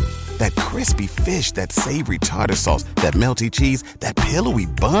day. That crispy fish, that savory tartar sauce, that melty cheese, that pillowy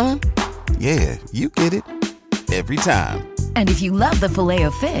bun. Yeah, you get it. Every time. And if you love the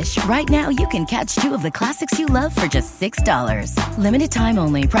Filet-O-Fish, right now you can catch 2 of the classics you love for just $6. Limited time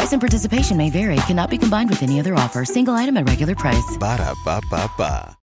only. Price and participation may vary. Cannot be combined with any other offer. Single item at regular price. Ba-da-ba-ba-ba.